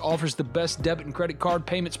Ironwood offers the best debit and credit card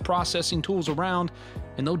payments processing tools around,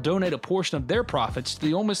 and they'll donate a portion of their profits to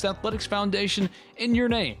the Ole Miss Athletics Foundation in your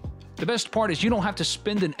name. The best part is you don't have to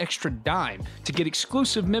spend an extra dime to get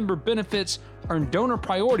exclusive member benefits, earn donor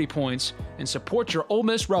priority points, and support your Ole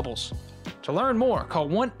Miss Rebels. To learn more, call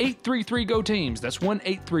 1-833-GO-TEAMS. That's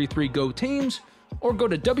 1-833-GO-TEAMS. Or go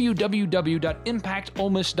to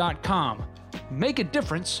www.impactolemiss.com. Make a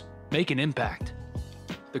difference, make an impact.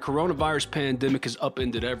 The coronavirus pandemic has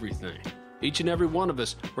upended everything. Each and every one of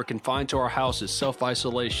us were confined to our houses,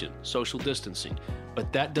 self-isolation, social distancing,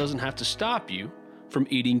 but that doesn't have to stop you from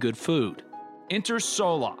eating good food. Enter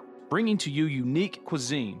Sola, bringing to you unique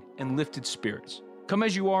cuisine and lifted spirits. Come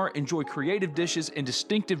as you are, enjoy creative dishes and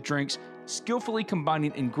distinctive drinks, skillfully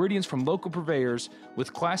combining ingredients from local purveyors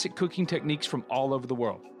with classic cooking techniques from all over the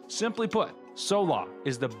world. Simply put, Sola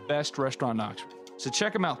is the best restaurant in Oxford. So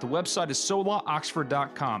check them out. The website is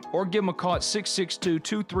solaaoxford.com or give them a call at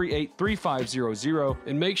 662-238-3500.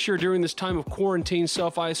 And make sure during this time of quarantine,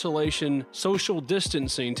 self-isolation, social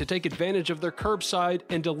distancing to take advantage of their curbside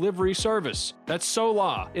and delivery service. That's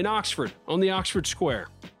Sola in Oxford on the Oxford Square.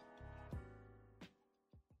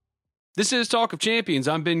 This is Talk of Champions.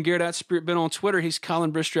 I'm Ben Garrett at Spirit Ben on Twitter. He's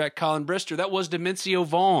Colin Brister at Colin Brister. That was Dimencio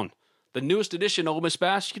Vaughn, the newest edition of Ole Miss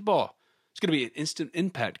basketball. It's going to be an instant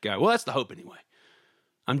impact guy. Well, that's the hope anyway.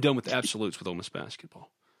 I'm done with the absolutes with Ole Miss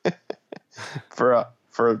basketball. For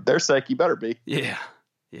their sake, you better be. Yeah.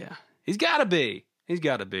 He's got to be.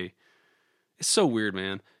 It's so weird,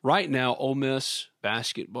 man. Right now, Ole Miss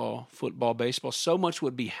basketball, football, baseball, so much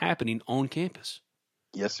would be happening on campus.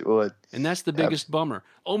 Yes, it would. And that's the biggest bummer.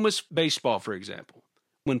 Ole Miss baseball, for example.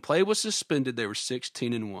 When play was suspended, they were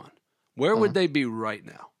 16-1. Where would they be right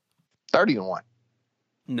now? 30-1.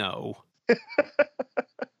 No.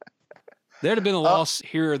 There'd have been a loss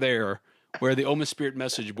here or there where the Ole Miss Spirit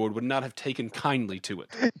message board would not have taken kindly to it.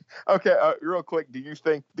 Okay, real quick, do you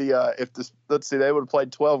think let's see, they would have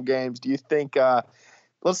played 12 games. Do you think,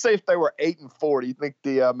 let's say if they were 8-4, do you think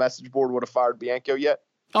the message board would have fired Bianco yet?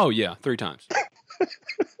 Oh, yeah, 3 times.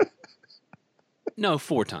 No,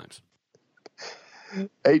 4 times.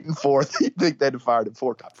 8-4, you think they'd have fired him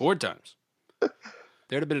 4 times? 4 times.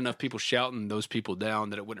 There'd have been enough people shouting those people down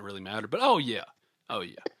that it wouldn't really matter. But, oh, yeah.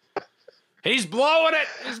 He's blowing it.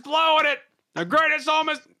 The greatest Ole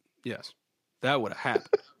Miss. Yes, that would have happened.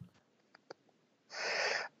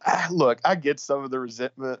 Look, I get some of the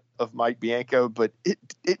resentment of Mike Bianco, but it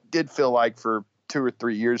did feel like for 2 or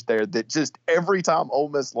 3 years there that just every time Ole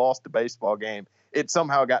Miss lost a baseball game, it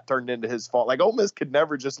somehow got turned into his fault. Like Ole Miss could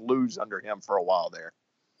never just lose under him for a while there.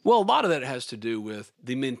 Well, a lot of that has to do with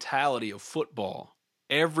the mentality of football.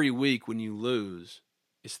 Every week when you lose,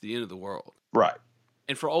 it's the end of the world. Right.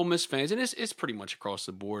 And for Ole Miss fans, and it's pretty much across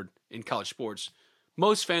the board in college sports,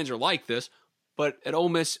 most fans are like this, but at Ole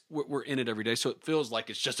Miss, we're in it every day, so it feels like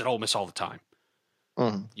it's just at Ole Miss all the time.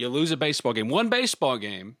 Mm-hmm. You lose a baseball game, one baseball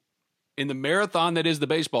game, in the marathon that is the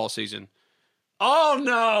baseball season. Oh,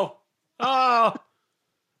 no. Oh.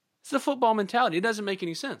 It's the football mentality. It doesn't make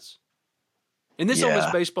any sense. And this Ole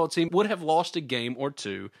Miss baseball team would have lost a game or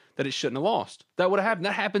two that it shouldn't have lost. That would have happened.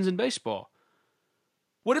 That happens in baseball.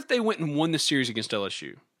 What if they went and won the series against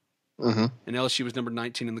LSU? Mm-hmm. And LSU was number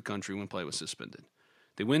 19 in the country when play was suspended.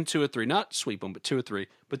 They win 2 or 3, not sweep them, but 2 or 3.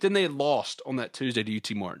 But then they had lost on that Tuesday to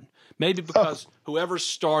UT Martin. Maybe because whoever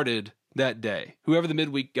started that day, whoever the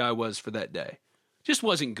midweek guy was for that day, just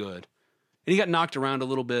wasn't good. And he got knocked around a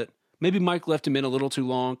little bit. Maybe Mike left him in a little too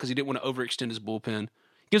long because he didn't want to overextend his bullpen.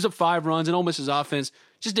 Gives up 5 runs, and Ole Miss's offense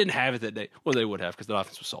just didn't have it that day. Well, they would have because the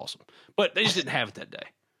offense was awesome. But they just didn't have it that day.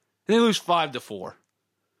 And they lose 5-4.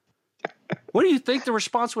 What do you think the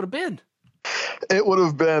response would have been? It would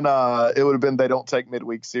have been they don't take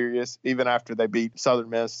midweek serious, even after they beat Southern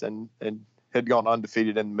Miss and had gone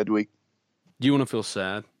undefeated in midweek. Do you want to feel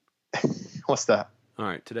sad? What's that? All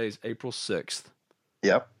right, today's April 6th.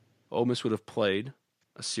 Yep. Ole Miss would have played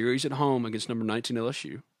a series at home against number 19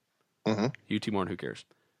 LSU. Mm-hmm. UT Martin, who cares?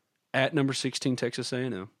 At number 16 Texas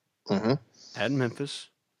A&M. Mm-hmm. At Memphis.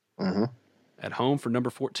 Mm-hmm. At home for number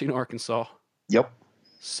 14 Arkansas. Yep.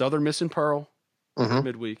 Southern Miss and Pearl mm-hmm.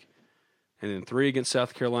 midweek. And then 3 against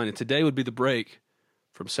South Carolina. Today would be the break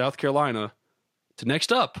from South Carolina to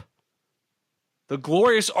next up, the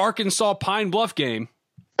glorious Arkansas Pine Bluff game.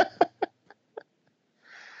 And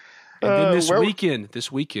then this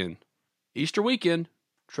weekend, Easter weekend,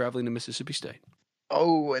 traveling to Mississippi State.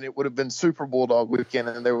 Oh, and it would have been Super Bulldog weekend,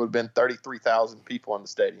 and there would have been 33,000 people in the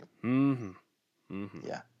stadium. Mm-hmm. Mm-hmm.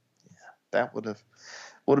 Yeah. That would have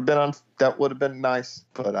been nice,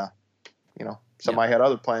 but somebody had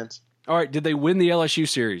other plans. All right, did they win the LSU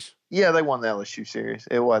series? Yeah, they won the LSU series.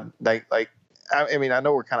 It wasn't I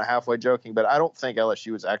know we're kind of halfway joking, but I don't think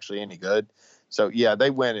LSU was actually any good. So yeah, they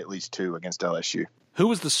win at least 2 against LSU. Who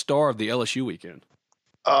was the star of the LSU weekend?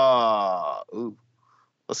 Let's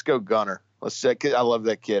go Gunner. Let's check. I love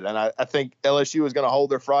that kid, and I think LSU is going to hold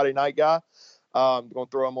their Friday night guy. Going to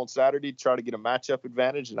throw him on Saturday, try to get a matchup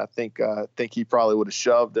advantage, and I think he probably would have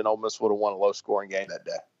shoved, and Ole Miss would have won a low-scoring game that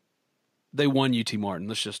day. They won UT Martin.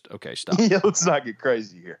 Let's just stop. Yeah, let's not get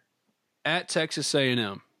crazy here. At Texas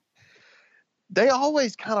A&M. They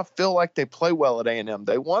always kind of feel like they play well at A&M.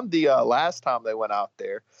 They won the last time they went out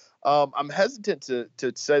there. I'm hesitant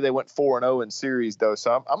to say they went 4-0 in series, though,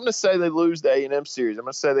 so I'm going to say they lose the A&M series. I'm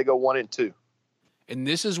going to say they go 1-2. And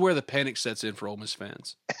this is where the panic sets in for Ole Miss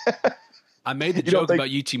fans. I made the joke about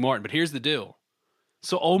UT Martin, but here's the deal.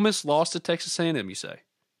 So Ole Miss lost to Texas A&M, you say?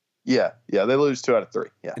 Yeah, they lose 2 out of 3.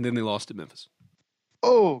 Yeah, and then they lost to Memphis.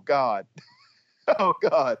 Oh God! Oh,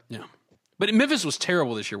 God. Yeah. But Memphis was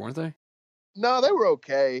terrible this year, weren't they? No, they were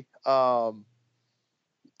okay. I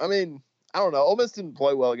mean, I don't know. Ole Miss didn't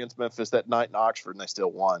play well against Memphis that night in Oxford, and they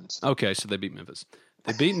still won. So. Okay, so they beat Memphis.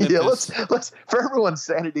 They beat Memphis. Yeah, let's for everyone's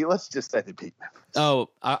sanity, let's just say they beat Memphis. Oh,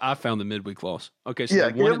 I found the midweek loss. Okay, so yeah,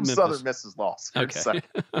 they won at give them Memphis. Southern Miss's loss. Okay.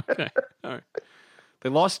 Okay. All right. They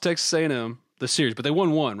lost to Texas A&M, the series, but they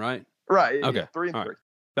won one, right? Right. Okay. Yeah, 3-3. All right.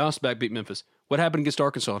 Bounced back, beat Memphis. What happened against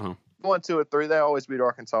Arkansas at home? 1, 2, or 3. They always beat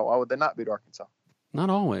Arkansas. Why would they not beat Arkansas? Not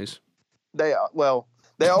always. They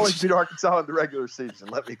always beat Arkansas in the regular season.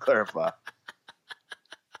 Let me clarify.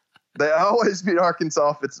 They always beat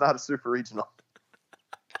Arkansas if it's not a super regional.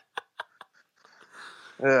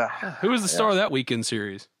 Yeah. Who was the star of that weekend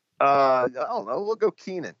series? I don't know. We'll go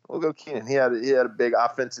Keenan. He had a big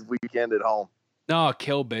offensive weekend at home. No,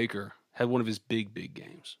 Kel Baker had one of his big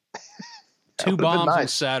games. 2 bombs on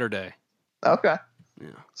Saturday. Okay. Yeah.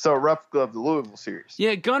 So a replica of the Louisville series.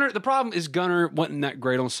 Yeah, Gunner. The problem is Gunner wasn't that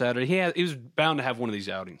great on Saturday. He was bound to have one of these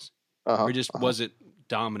outings. He just wasn't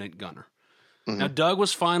dominant Gunner. Mm-hmm. Now Doug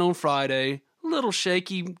was fine on Friday. A little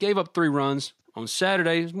shaky. Gave up 3 runs. On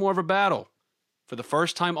Saturday, it was more of a battle. For the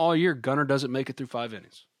first time all year, Gunner doesn't make it through 5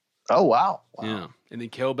 innings. Oh, wow. Yeah. And then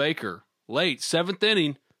Kel Baker, late, 7th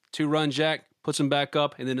inning, 2-run jack, puts him back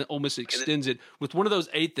up, and then Ole Miss extends it with one of those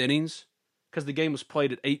 8th innings because the game was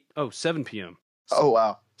played at 7 p.m. Oh,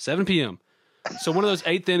 wow. 7 p.m. So one of those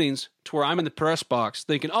 8th innings to where I'm in the press box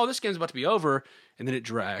thinking, oh, this game's about to be over, and then it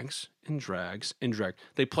drags and drags and drags.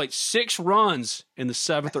 They played 6 runs in the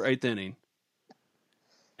 7th or 8th inning,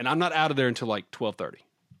 and I'm not out of there until like 12:30.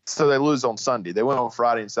 So they lose on Sunday. They went on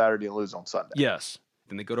Friday and Saturday and lose on Sunday. Yes.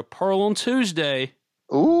 Then they go to Pearl on Tuesday.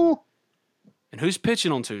 Ooh. And who's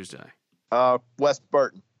pitching on Tuesday? Wes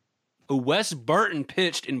Burton. Oh, Wes Burton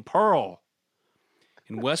pitched in Pearl.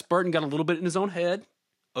 And Wes Burton got a little bit in his own head,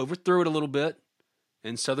 overthrew it a little bit,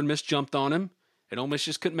 and Southern Miss jumped on him, and Ole Miss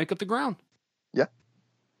just couldn't make up the ground. Yeah.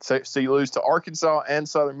 So you lose to Arkansas and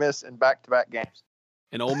Southern Miss in back-to-back games.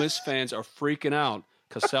 And Ole Miss fans are freaking out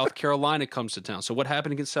because South Carolina comes to town. So what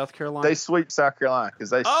happened against South Carolina? They sweep South Carolina because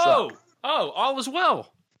they suck. Oh, all is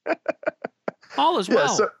well. All is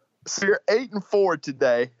well. So you're 8-4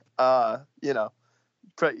 today.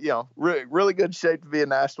 Really good shape to be a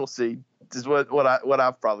national seed. Is what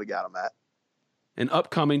I've probably got them at. And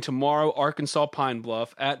upcoming tomorrow, Arkansas Pine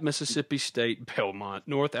Bluff at Mississippi State Belmont,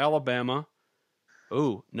 North Alabama.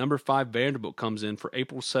 Oh, number 5 Vanderbilt comes in for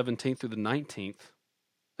April 17th through the 19th.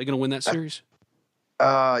 They going to win that series?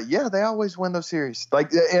 Yeah, they always win those series.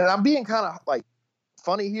 And I'm being kind of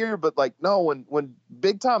funny here, but no, when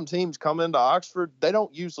big time teams come into Oxford, they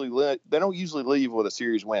don't usually leave with a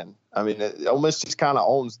series win. I mean, Ole Miss just kind of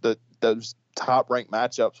owns those top ranked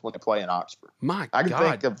matchups when they play in Oxford. I can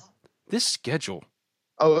think of this schedule.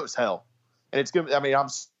 Oh, it was hell, and it's good. I mean, I'm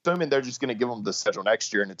assuming they're just going to give them the schedule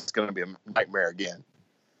next year, and it's going to be a nightmare again.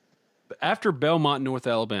 But after Belmont, North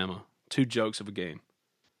Alabama, 2 jokes of a game.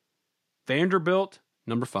 Vanderbilt,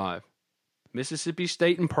 number 5. Mississippi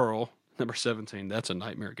State and Pearl, number 17. That's a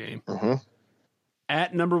nightmare game. Mm-hmm.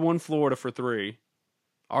 At number 1, Florida for 3.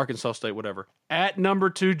 Arkansas State, whatever. At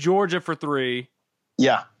number 2, Georgia for 3.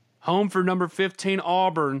 Yeah. Home for number 15,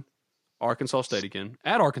 Auburn. Arkansas State again.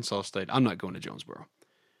 At Arkansas State. I'm not going to Jonesboro.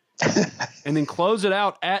 And then close it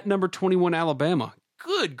out at number 21, Alabama.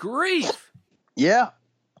 Good grief. Yeah.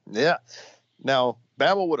 Yeah. Now,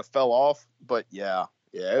 Bama would have fell off, but yeah,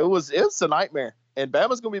 it was a nightmare. And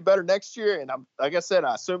Bama's going to be better next year. And like I said,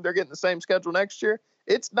 I assume they're getting the same schedule next year.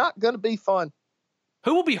 It's not going to be fun.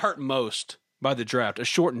 Who will be hurt most by the draft? A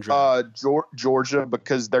shortened draft? Georgia,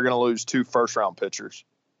 because they're going to lose 2 first-round pitchers.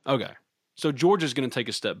 Okay. So Georgia's going to take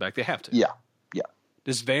a step back. They have to. Yeah.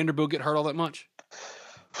 Does Vanderbilt get hurt all that much?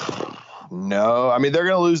 No. I mean, they're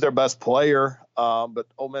going to lose their best player, but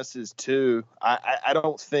Ole Miss is too. I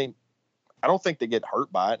don't think they get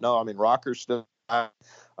hurt by it. No, I mean, Rocker's still. I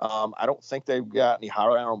don't think they've got any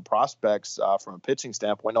high-round prospects from a pitching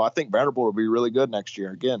standpoint. No, I think Vanderbilt will be really good next year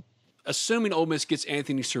again. Assuming Ole Miss gets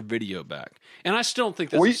Anthony Servideo back. And I still don't think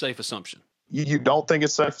that's a safe assumption. You don't think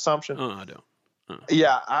it's a safe assumption? I don't.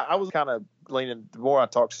 Yeah, I was kind of leaning – the more I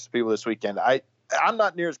talked to people this weekend, I'm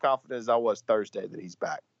not near as confident as I was Thursday that he's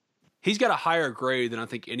back. He's got a higher grade than I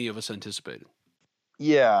think any of us anticipated.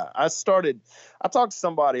 Yeah, I talked to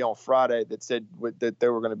somebody on Friday that said that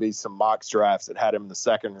there were going to be some mock drafts that had him in the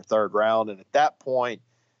 2nd or 3rd round. And at that point,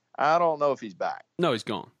 I don't know if he's back. No, he's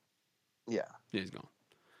gone. Yeah, he's gone.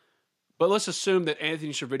 But let's assume that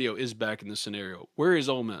Anthony Servideo is back in this scenario. Where is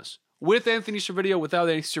Ole Miss? With Anthony Servideo, without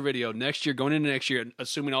Anthony Servideo, next year, going into next year,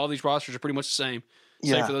 assuming all these rosters are pretty much the same,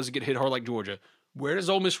 save for those that get hit hard like Georgia, where does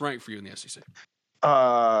Ole Miss rank for you in the SEC?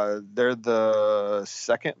 They're the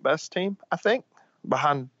second best team, I think,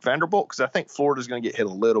 behind Vanderbilt, because I think Florida's going to get hit a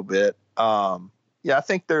little bit. Yeah, I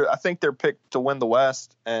think they're picked to win the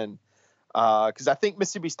West, and because I think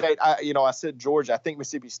Mississippi State. I said Georgia. I think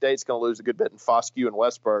Mississippi State's going to lose a good bit in Foscue and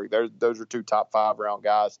Westberg. Those are 2 top 5 round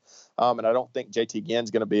guys, and I don't think JT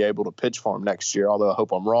Ginn's going to be able to pitch for him next year. Although I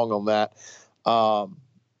hope I'm wrong on that.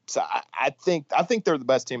 So I think they're the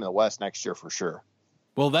best team in the West next year for sure.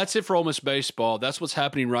 Well, that's it for Ole Miss baseball. That's what's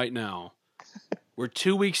happening right now. We're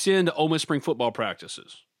 2 weeks into Ole Miss spring football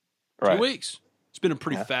practices. Right. 2 weeks. It's been a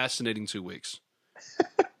pretty fascinating 2 weeks.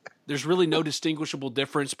 There's really no distinguishable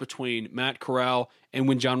difference between Matt Corral and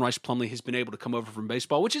when John Rice Plumlee has been able to come over from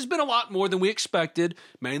baseball, which has been a lot more than we expected,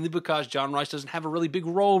 mainly because John Rice doesn't have a really big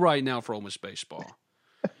role right now for Ole Miss baseball.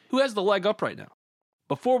 Who has the leg up right now?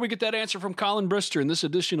 Before we get that answer from Colin Brister in this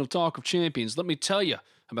edition of Talk of Champions, let me tell you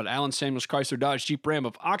about Allen Samuels Chrysler Dodge Jeep Ram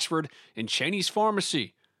of Oxford and Cheney's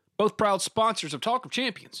Pharmacy, both proud sponsors of Talk of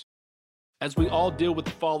Champions. As we all deal with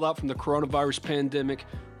the fallout from the coronavirus pandemic,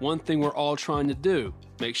 one thing we're all trying to do,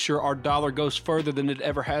 make sure our dollar goes further than it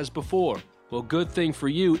ever has before. Well, good thing for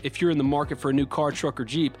you, if you're in the market for a new car, truck, or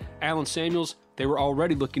Jeep, Allen Samuels, they were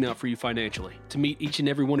already looking out for you financially to meet each and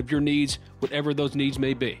every one of your needs, whatever those needs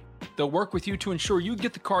may be. They'll work with you to ensure you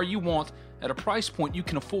get the car you want at a price point you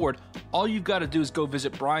can afford. All you've got to do is go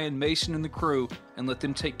visit Brian, Mason, and the crew and let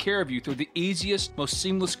them take care of you through the easiest, most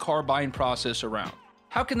seamless car buying process around.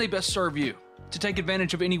 How can they best serve you? To take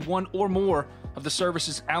advantage of any one or more of the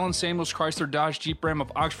services Allen Samuels Chrysler Dodge Jeep Ram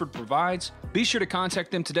of Oxford provides, be sure to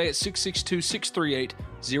contact them today at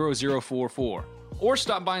 662-638-0044. Or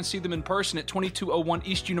stop by and see them in person at 2201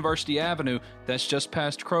 East University Avenue. That's just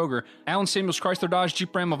past Kroger. Allen Samuels Chrysler Dodge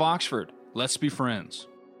Jeep Ram of Oxford. Let's be friends.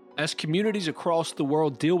 As communities across the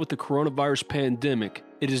world deal with the coronavirus pandemic,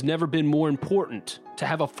 it has never been more important to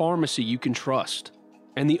have a pharmacy you can trust.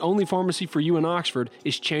 And the only pharmacy for you in Oxford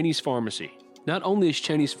is Cheney's Pharmacy. Not only is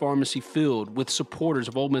Cheney's Pharmacy filled with supporters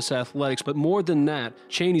of Ole Miss athletics, but more than that,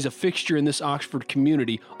 Cheney's, a fixture in this Oxford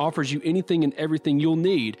community, offers you anything and everything you'll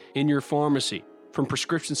need in your pharmacy. From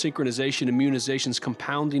prescription synchronization, immunizations,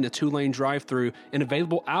 compounding, a 2-lane drive-through, and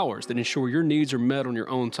available hours that ensure your needs are met on your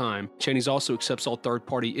own time, Cheney's also accepts all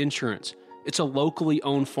third-party insurance. It's a locally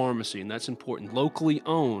owned pharmacy, and that's important. Locally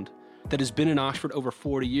owned, that has been in Oxford over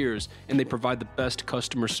 40 years, and they provide the best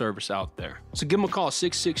customer service out there. So give them a call,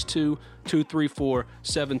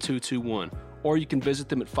 662-234-7221. Or you can visit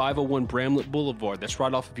them at 501 Bramlett Boulevard. That's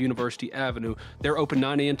right off of University Avenue. They're open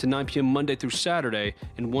 9 a.m. to 9 p.m. Monday through Saturday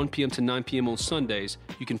and 1 p.m. to 9 p.m. on Sundays.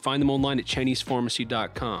 You can find them online at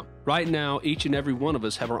Cheney'sPharmacy.com. Right now, each and every one of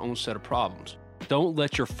us have our own set of problems. Don't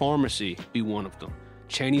let your pharmacy be one of them.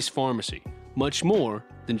 Cheney's Pharmacy, much more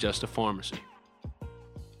than just a pharmacy.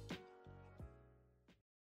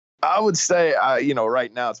 I would say,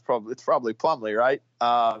 right now it's probably Plumlee, right?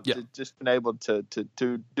 Just been able to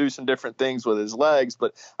do some different things with his legs,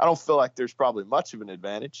 but I don't feel like there's probably much of an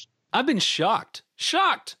advantage. I've been shocked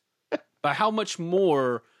by how much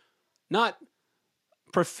more, not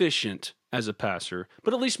proficient as a passer,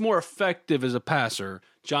 but at least more effective as a passer,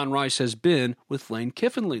 John Rice has been with Lane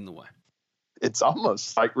Kiffin leading the way. It's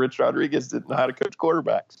almost like Rich Rodriguez didn't know how to coach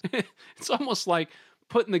quarterbacks. It's almost like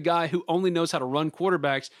putting the guy who only knows how to run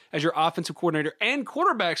quarterbacks as your offensive coordinator and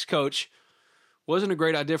quarterbacks coach wasn't a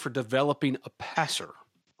great idea for developing a passer.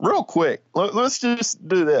 Real quick, let's just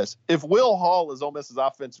do this. If Will Hall is Ole Miss's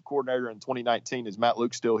offensive coordinator in 2019, is Matt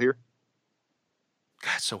Luke still here?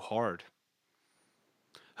 God, it's so hard.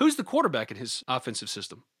 Who's the quarterback in his offensive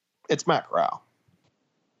system? It's Matt Corral.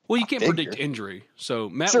 Well, you can't predict injury, so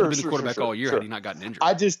Matt would have been the quarterback all year had he not gotten injured.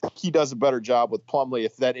 I just think he does a better job with Plumlee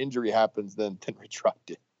if that injury happens than Rich Rod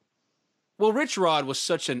did. Well, Rich Rod was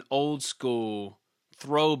such an old school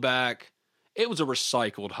throwback. It was a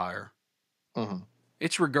recycled hire. Mm-hmm.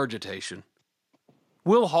 It's regurgitation.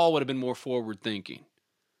 Will Hall would have been more forward thinking.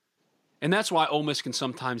 And that's why Ole Miss can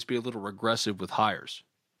sometimes be a little regressive with hires.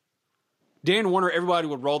 Dan Werner, everybody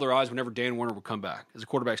would roll their eyes whenever Dan Werner would come back as a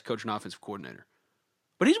quarterback's coach and offensive coordinator.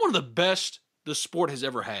 But he's one of the best the sport has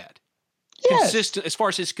ever had. Yes. Consistent, as far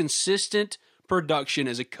as his consistent production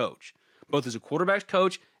as a coach, both as a quarterback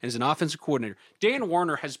coach and as an offensive coordinator. Dan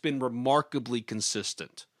Werner has been remarkably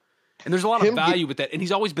consistent. And there's a lot of value with that, and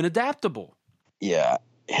he's always been adaptable. Yeah,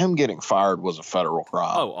 him getting fired was a federal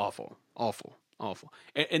crime. Oh, awful.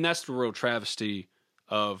 And that's the real travesty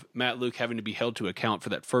of Matt Luke having to be held to account for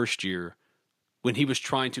that first year when he was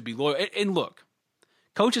trying to be loyal. And look,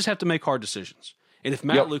 coaches have to make hard decisions. And if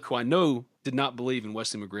Matt Luke, who I know did not believe in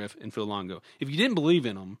Wesley McGriff and Phil Longo, if you didn't believe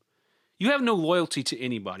in them, you have no loyalty to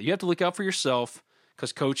anybody. You have to look out for yourself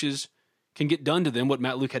because coaches can get done to them what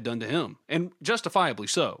Matt Luke had done to him, and justifiably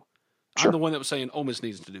so. Sure. I'm the one that was saying Ole Miss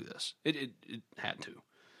needs to do this. It had to.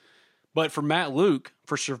 But for Matt Luke,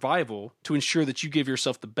 for survival, to ensure that you give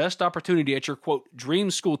yourself the best opportunity at your, quote,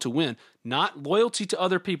 dream school to win, not loyalty to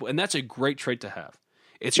other people, and that's a great trait to have.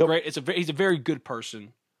 It's great. He's a very good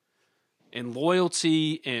person, and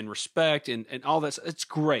loyalty and respect and all that. It's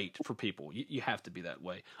great for people. You have to be that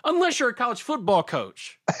way, unless you're a college football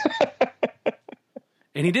coach.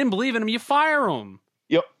 And he didn't believe in him. You fire him.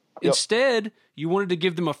 Yep. Instead, you wanted to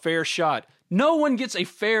give them a fair shot. No one gets a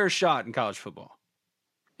fair shot in college football.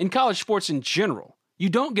 In college sports in general, you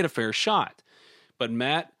don't get a fair shot. But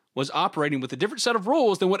Matt was operating with a different set of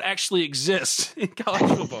rules than what actually exists in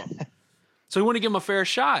college football. So he wanted to give them a fair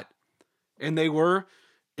shot. And they were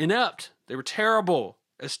inept. They were terrible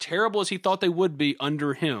as he thought they would be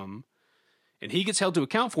under him. And he gets held to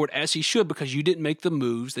account for it, as he should, because you didn't make the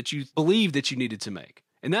moves that you believed that you needed to make.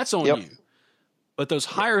 And that's on you. But those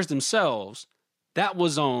hires themselves, that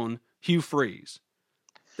was on Hugh Freeze.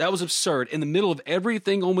 That was absurd. In the middle of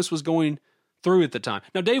everything Ole Miss was going through at the time.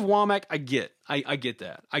 Now, Dave Womack, I get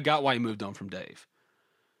that. I got why he moved on from Dave.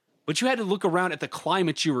 But you had to look around at the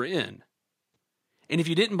climate you were in. And if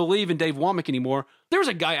you didn't believe in Dave Womack anymore, there was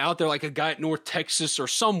a guy out there, like a guy at North Texas or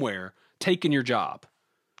somewhere, taking your job.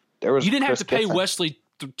 You didn't have to pay Wesley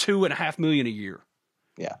 $2.5 million a year.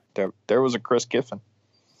 Yeah, there was a Chris Kiffin.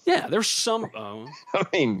 Yeah, there's some. I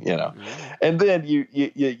mean, and then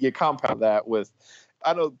you compound that with.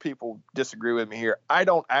 I know people disagree with me here. I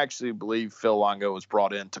don't actually believe Phil Longo was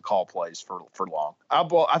brought in to call plays for long.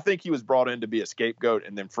 I think he was brought in to be a scapegoat,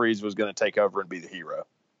 and then Freeze was going to take over and be the hero.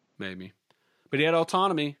 Maybe, but he had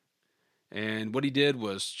autonomy, and what he did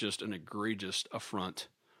was just an egregious affront.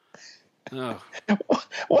 Oh.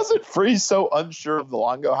 Wasn't Freeze so unsure of the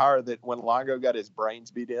Longo hire that when Longo got his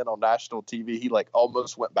brains beat in on national TV, he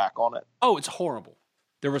almost went back on it? Oh, it's horrible.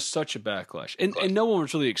 There was such a backlash, and no one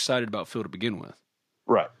was really excited about Phil to begin with.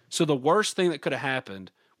 Right. So the worst thing that could have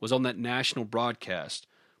happened was on that national broadcast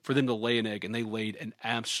for them to lay an egg, and they laid an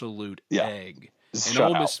absolute egg. And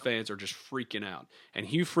Ole Miss fans are just freaking out. And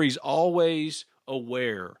Hugh Freeze, always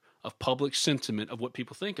aware of public sentiment of what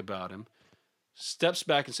people think about him, steps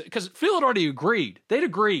back and says, because Phil had already agreed. They'd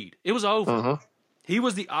agreed. It was over. Mm-hmm. He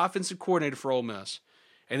was the offensive coordinator for Ole Miss.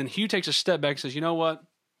 And then Hugh takes a step back and says, you know what?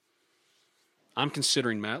 I'm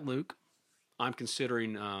considering Matt Luke. I'm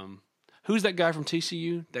considering who's that guy from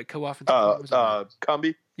TCU, that co-offensive coordinator?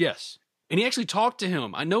 Cumbie? Yes. And he actually talked to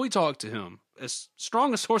him. I know he talked to him. As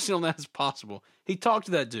strong a sourcing on that as possible. He talked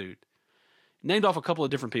to that dude. Named off a couple of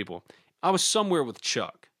different people. I was somewhere with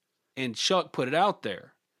Chuck. And Chuck put it out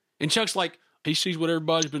there. And Chuck's like, he sees what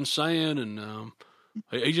everybody's been saying, and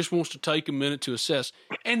he just wants to take a minute to assess.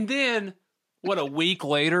 And then, a week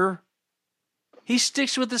later, he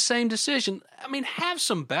sticks with the same decision. I mean, have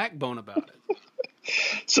some backbone about it.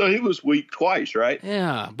 So he was weak twice, right?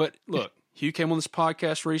 Yeah, but look, Hugh came on this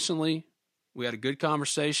podcast recently. We had a good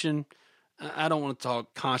conversation. I don't want to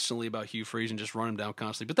talk constantly about Hugh Freeze and just run him down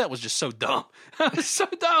constantly, but that was just so dumb. So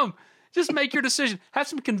dumb. Just make your decision. Have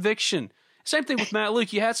some conviction. Same thing with Matt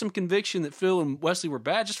Luke. You had some conviction that Phil and Wesley were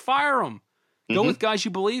bad. Just fire them. Go with guys you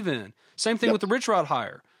believe in. Same thing with the Rich Rod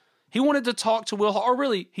hire. He wanted to talk to Will Hall, or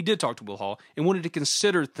really, he did talk to Will Hall and wanted to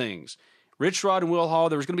consider things. Rich Rod and Will Hall,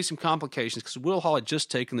 there was going to be some complications because Will Hall had just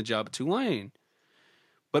taken the job at Tulane.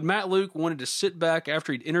 But Matt Luke wanted to sit back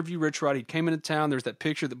after he'd interviewed Rich Rod. He came into town. There's that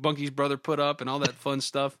picture that Bunky's brother put up and all that fun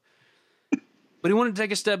stuff. But he wanted to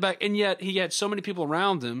take a step back, and yet he had so many people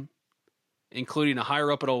around him, including a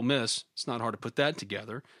higher up at Ole Miss. It's not hard to put that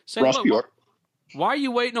together. Saying, Ross Bjork. Why are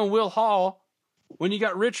you waiting on Will Hall when you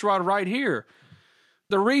got Rich Rod right here?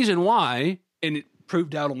 The reason why, and it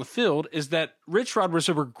proved out on the field, is that Rich Rod was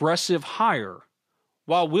a regressive hire,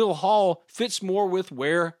 while Will Hall fits more with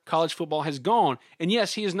where college football has gone. And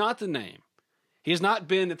yes, he is not the name. He has not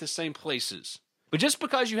been at the same places. But just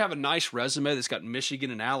because you have a nice resume that's got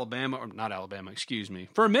Michigan and Alabama, or not Alabama, excuse me,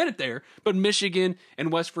 for a minute there, but Michigan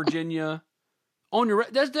and West Virginia on your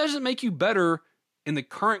that doesn't make you better in the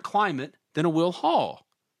current climate than a Will Hall.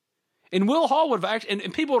 And Will Hall would have actually,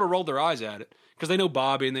 and people would have rolled their eyes at it because they know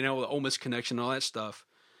Bobby and they know the Ole Miss connection and all that stuff.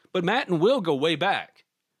 But Matt and Will go way back.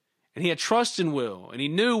 And he had trust in Will, and he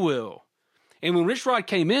knew Will. And when Rich Rod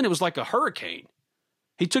came in, it was like a hurricane.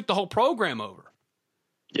 He took the whole program over.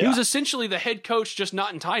 Yeah. He was essentially the head coach, just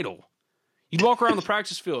not in title. You'd walk around the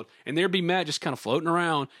practice field, and there'd be Matt just kind of floating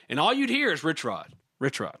around, and all you'd hear is Rich Rod,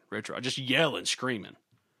 just yelling, screaming.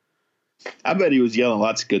 I bet he was yelling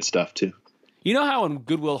lots of good stuff, too. You know how in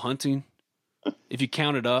Good Will Hunting, if you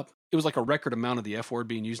count it up, it was like a record amount of the F word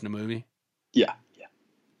being used in a movie? Yeah.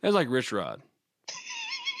 That was like Rich Rod.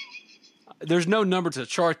 There's no number to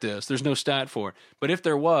chart this. There's no stat for it. But if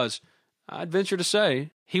there was, I'd venture to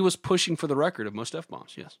say he was pushing for the record of most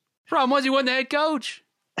F-bombs, yes. Problem was he wasn't the head coach.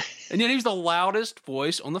 And yet he was the loudest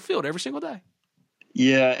voice on the field every single day.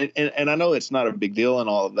 Yeah, and I know it's not a big deal and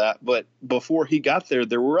all of that, but before he got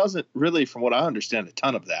there wasn't really, from what I understand, a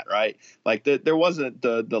ton of that, right? Like there wasn't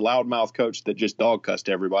the loudmouth coach that just dog cussed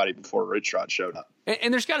everybody before Rich Rod showed up.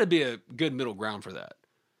 And there's got to be a good middle ground for that.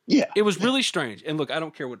 Yeah. It was really strange. And look, I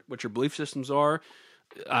don't care what your belief systems are.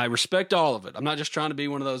 I respect all of it. I'm not just trying to be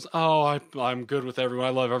one of those, I'm good with everyone.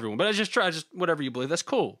 I love everyone. But I just whatever you believe, that's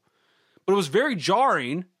cool. But it was very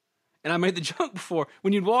jarring. And I made the joke before,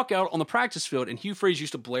 when you'd walk out on the practice field and Hugh Freeze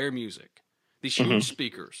used to blare music, these huge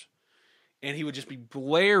speakers, and he would just be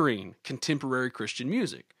blaring contemporary Christian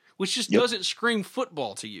music, which just doesn't scream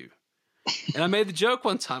football to you. And I made the joke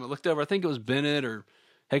one time. I looked over, I think it was Bennett, or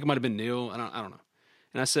heck, it might have been Neil. I don't know.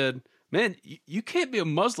 And I said, man, you can't be a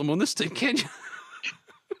Muslim on this thing, can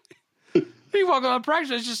you? You walk on practice,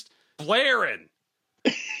 it's just blaring.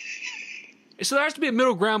 So there has to be a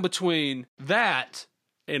middle ground between that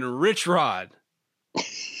and Rich Rod.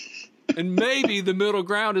 And maybe the middle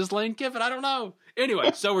ground is Lane Kiffin. I don't know.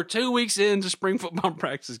 Anyway, so we're 2 weeks into spring football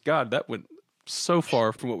practices. God, that went so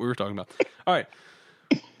far from what we were talking about. All right.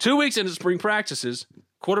 2 weeks into spring practices,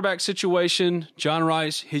 quarterback situation, John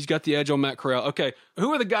Rice, he's got the edge on Matt Corral. Okay,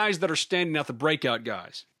 who are the guys that are standing out, the breakout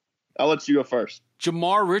guys? I'll let you go first.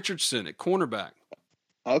 Jamar Richardson at cornerback.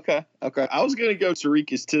 Okay. I was going to go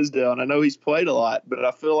Sarikas Tisdale, and I know he's played a lot, but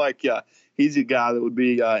I feel like he's a guy that would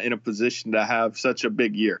be in a position to have such a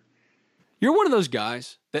big year. You're one of those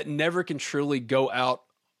guys that never can truly go out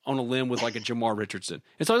on a limb with like a Jamar Richardson.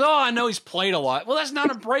 It's like, I know he's played a lot. Well, that's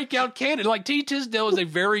not a breakout candidate. Like T. Tisdale is a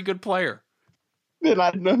very good player. Then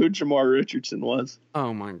I didn't know who Jamar Richardson was.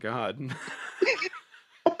 Oh, my God.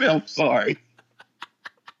 I'm sorry.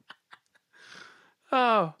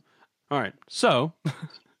 Oh. All right. So,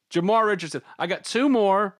 Jamar Richardson. I got two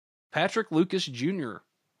more. Patrick Lucas Jr.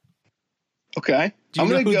 Okay. Do you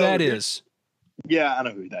know who that is? Yeah, I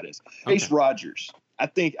know who that is. Okay. Ace Rodgers. I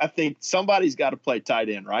think somebody's got to play tight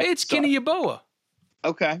end, right? It's Kenny Yeboah.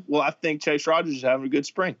 Okay. Well, I think Chase Rodgers is having a good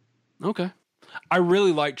spring. Okay. I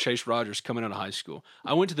really like Chase Rodgers coming out of high school.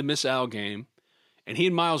 I went to the Miss Al game, and he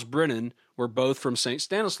and Miles Brennan were both from St.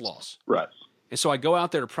 Stanislaus. Right. And so I go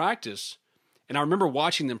out there to practice, and I remember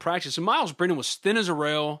watching them practice, and Miles Brennan was thin as a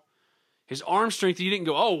rail. His arm strength, you didn't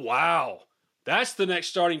go, oh, wow, that's the next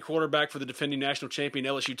starting quarterback for the defending national champion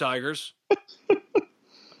LSU Tigers.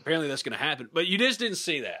 Apparently that's going to happen. But you just didn't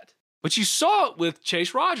see that. But you saw it with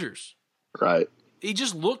Chase Rodgers. Right. He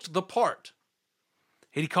just looked the part.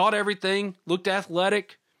 He caught everything, looked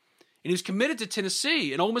athletic, and he was committed to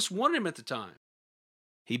Tennessee, and Ole Miss wanted him at the time.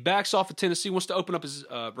 He backs off of Tennessee, wants to open up his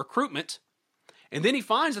recruitment, and then he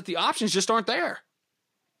finds that the options just aren't there.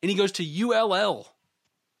 And he goes to ULL.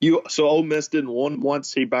 So Ole Miss didn't want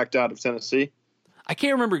once he backed out of Tennessee? I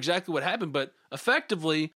can't remember exactly what happened, but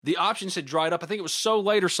effectively the options had dried up. I think it was so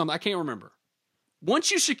late or something. I can't remember.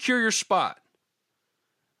 Once you secure your spot,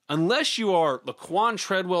 unless you are Laquan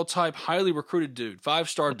Treadwell type, highly recruited dude,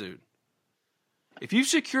 5-star dude, if you've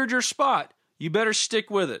secured your spot, you better stick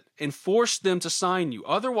with it and force them to sign you.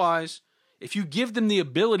 Otherwise, if you give them the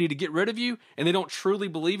ability to get rid of you and they don't truly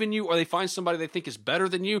believe in you, or they find somebody they think is better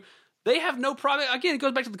than you, they have no problem. Again, it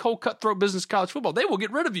goes back to the cold cutthroat business of college football. They will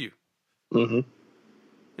get rid of you. Mm-hmm.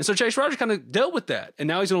 And so Chase Rodgers kind of dealt with that. And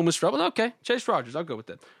now he's in Ole Miss trouble. Okay, Chase Rodgers, I'll go with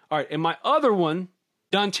that. All right, and my other one,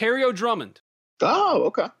 Dontario Drummond. Oh,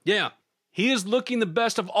 okay. Yeah. He is looking the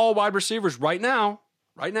best of all wide receivers right now.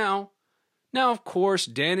 Right now. Now, of course,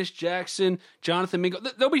 Dennis Jackson, Jonathan Mingo,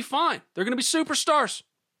 they'll be fine. They're going to be superstars.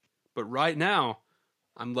 But right now,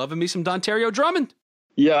 I'm loving me some Dontario Drummond.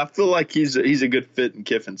 Yeah, I feel like he's a good fit in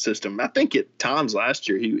Kiffin's system. I think at times last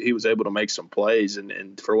year he was able to make some plays,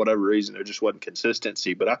 and for whatever reason there just wasn't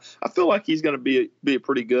consistency. But I feel like he's going to be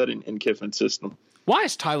pretty good in Kiffin's system. Why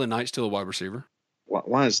is Tyler Knight still a wide receiver?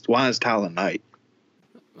 Why is Tyler Knight?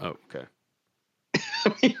 Oh, okay.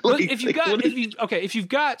 I mean, if you've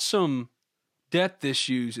got some depth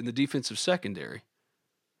issues in the defensive secondary,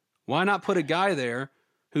 why not put a guy there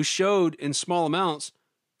who showed in small amounts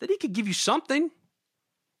that he could give you something?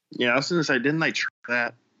 Yeah, I was going to say, didn't they try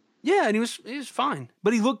that? Yeah, and he was fine.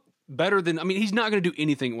 But he looked better than, he's not going to do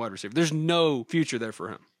anything at wide receiver. There's no future there for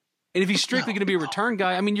him. And if he's strictly going to be a return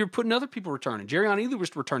guy, you're putting other people returning. Jerrion Ely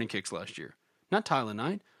was returning kicks last year, not Tyler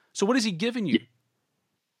Knight. So what is he giving you?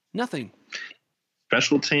 Nothing.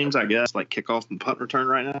 Special teams, I guess, like kickoff and punt return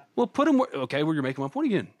right now. Well, put him where you're making my point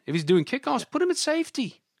again. If he's doing kickoffs, put him at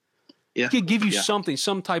safety. Yeah. He could give you something,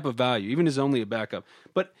 some type of value, even as only a backup.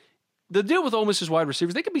 But the deal with Ole Miss's wide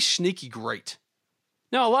receivers, they can be sneaky great.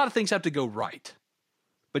 Now, a lot of things have to go right.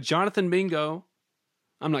 But Jonathan Mingo,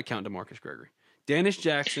 I'm not counting DeMarcus Gregory. Danish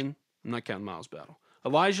Jackson, I'm not counting Miles Battle.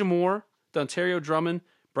 Elijah Moore, Dontario Drummond,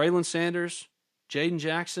 Braylon Sanders, Jaden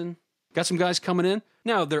Jackson. Got some guys coming in.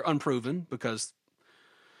 Now, they're unproven because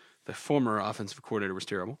the former offensive coordinator was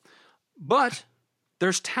terrible. But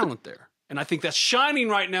there's talent there. And I think that's shining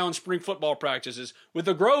right now in spring football practices with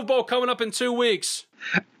the Grove Bowl coming up in 2 weeks.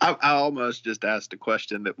 I almost just asked a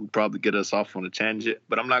question that would probably get us off on a tangent,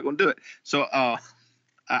 but I'm not going to do it. So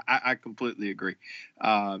I completely agree.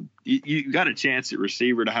 You got a chance at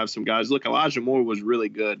receiver to have some guys. Look, Elijah Moore was really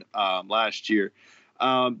good last year.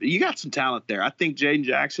 You got some talent there. I think Jaden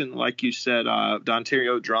Jackson, like you said,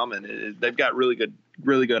 Dontario Drummond, they've got really good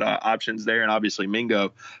options there, and obviously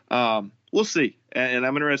Mingo. We'll see. And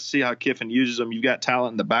I'm interested to see how Kiffin uses them. You've got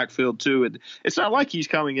talent in the backfield, too. It's not like he's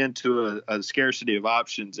coming into a scarcity of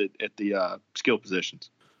options at the skill positions.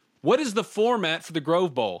 What is the format for the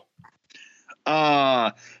Grove Bowl?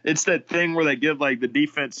 It's that thing where they give, like, the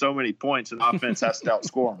defense so many points and the offense has to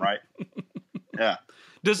outscore them, right? Yeah.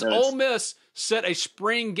 Does Ole Miss set a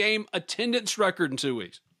spring game attendance record in 2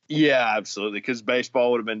 weeks? Yeah, absolutely, because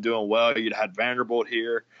baseball would have been doing well. You'd had Vanderbilt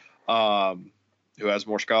here. Who has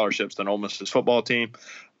more scholarships than Ole Miss's football team.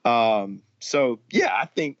 So yeah, I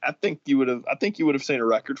think you would have seen a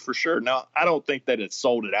record for sure. Now, I don't think that it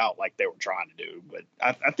sold it out like they were trying to do, but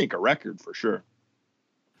I think a record for sure.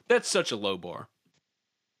 That's such a low bar.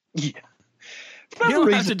 Yeah. You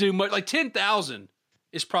don't have to do much. Like 10,000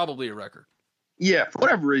 is probably a record. Yeah, for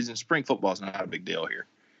whatever reason, spring football is not a big deal here.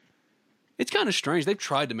 It's kind of strange. They've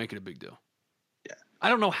tried to make it a big deal. Yeah. I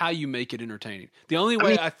don't know how you make it entertaining. The only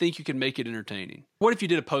way I think you can make it entertaining, what if you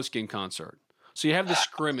did a post-game concert? So you have the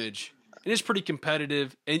scrimmage, and it's pretty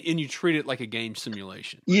competitive, and you treat it like a game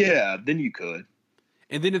simulation. Yeah, then you could.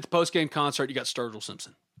 And then at the post-game concert, you got Sturgill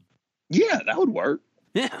Simpson. Yeah, that would work.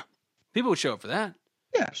 Yeah. People would show up for that.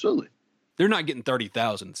 Yeah, absolutely. They're not getting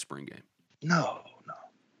 30,000 at the spring game. No.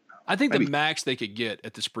 I think the max they could get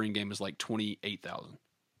at the spring game is like 28,000.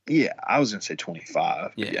 Yeah, I was going to say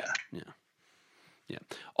 25. Yeah.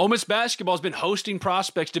 Ole Miss basketball has been hosting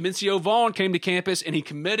prospects. Dimencio Vaughn came to campus, and he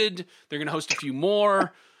committed. They're going to host a few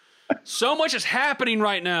more. So much is happening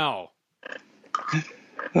right now.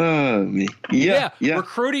 Yeah.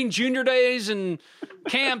 Recruiting junior days and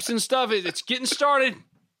camps and stuff. It's getting started.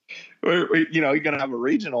 You're going to have a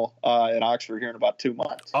regional at Oxford here in about 2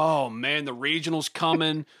 months. Oh, man, the regional's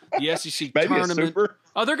coming. The SEC Maybe tournament. A super.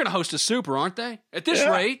 Oh, they're going to host a super, aren't they? At this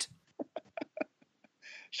rate.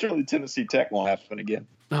 Surely Tennessee Tech won't happen again.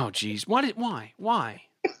 Oh, geez. Why?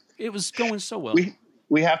 It was going so well.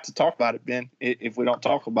 We have to talk about it, Ben. If we don't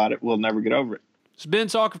talk about it, we'll never get over it. It's Ben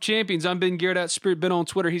Talk of Champions. I'm Ben Garrett at Spirit Ben on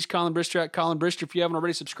Twitter. He's Colin Brister at Colin Brister. If you haven't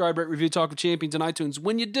already, subscribe, rate, review Talk of Champions on iTunes.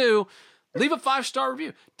 When you do, leave a 5-star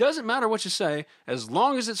review. Doesn't matter what you say, as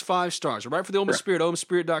long as it's 5 stars. Right for the Ole Miss Spirit,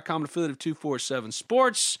 OleMissSpirit.com, an affiliate of 247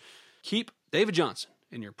 Sports. Keep David Johnson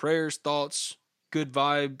in your prayers, thoughts, good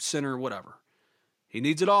vibe, center, whatever. He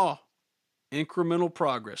needs it all. Incremental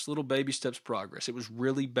progress, little baby steps progress. It was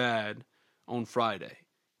really bad on Friday.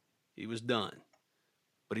 He was done.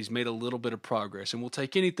 But he's made a little bit of progress, and we'll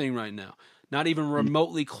take anything right now. Not even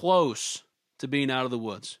remotely close to being out of the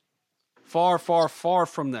woods. Far, far, far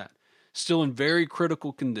from that. Still in very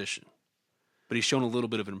critical condition. But he's shown a little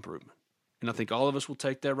bit of an improvement. And I think all of us will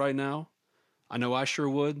take that right now. I know I sure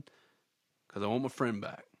would, because I want my friend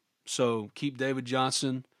back. So keep David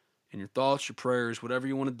Johnson in your thoughts, your prayers, whatever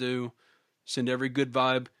you want to do. Send every good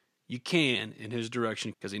vibe you can in his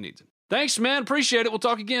direction because he needs it. Thanks, man. Appreciate it. We'll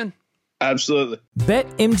talk again. Absolutely.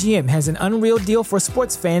 BetMGM has an unreal deal for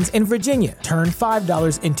sports fans in Virginia. Turn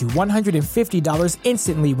 $5 into $150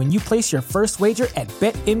 instantly when you place your first wager at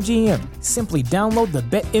BetMGM. Simply download the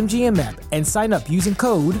BetMGM app and sign up using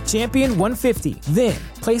code Champion150. Then,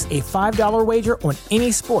 place a $5 wager on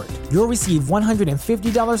any sport. You'll receive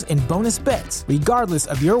 $150 in bonus bets, regardless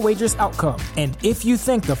of your wager's outcome. And if you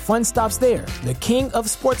think the fun stops there, the King of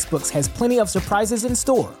Sportsbooks has plenty of surprises in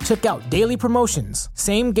store. Check out daily promotions,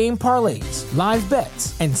 same-game parlays, live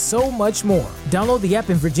bets, and so much more. Download the app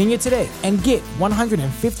in Virginia today and get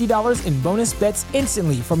 $150 in bonus bets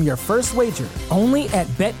instantly from your first wager. Only at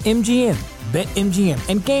BetMGM. BetMGM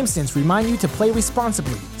and GameSense remind you to play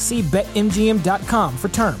responsibly. See BetMGM.com for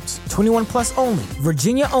terms. 21 plus only.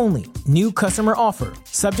 Virginia only. New customer offer.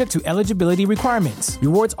 Subject to eligibility requirements.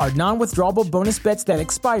 Rewards are non-withdrawable bonus bets that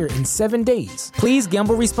expire in 7 days. Please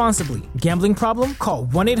gamble responsibly. Gambling problem? Call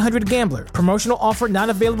 1-800-GAMBLER. Promotional offer not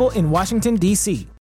available in Washington, D.C.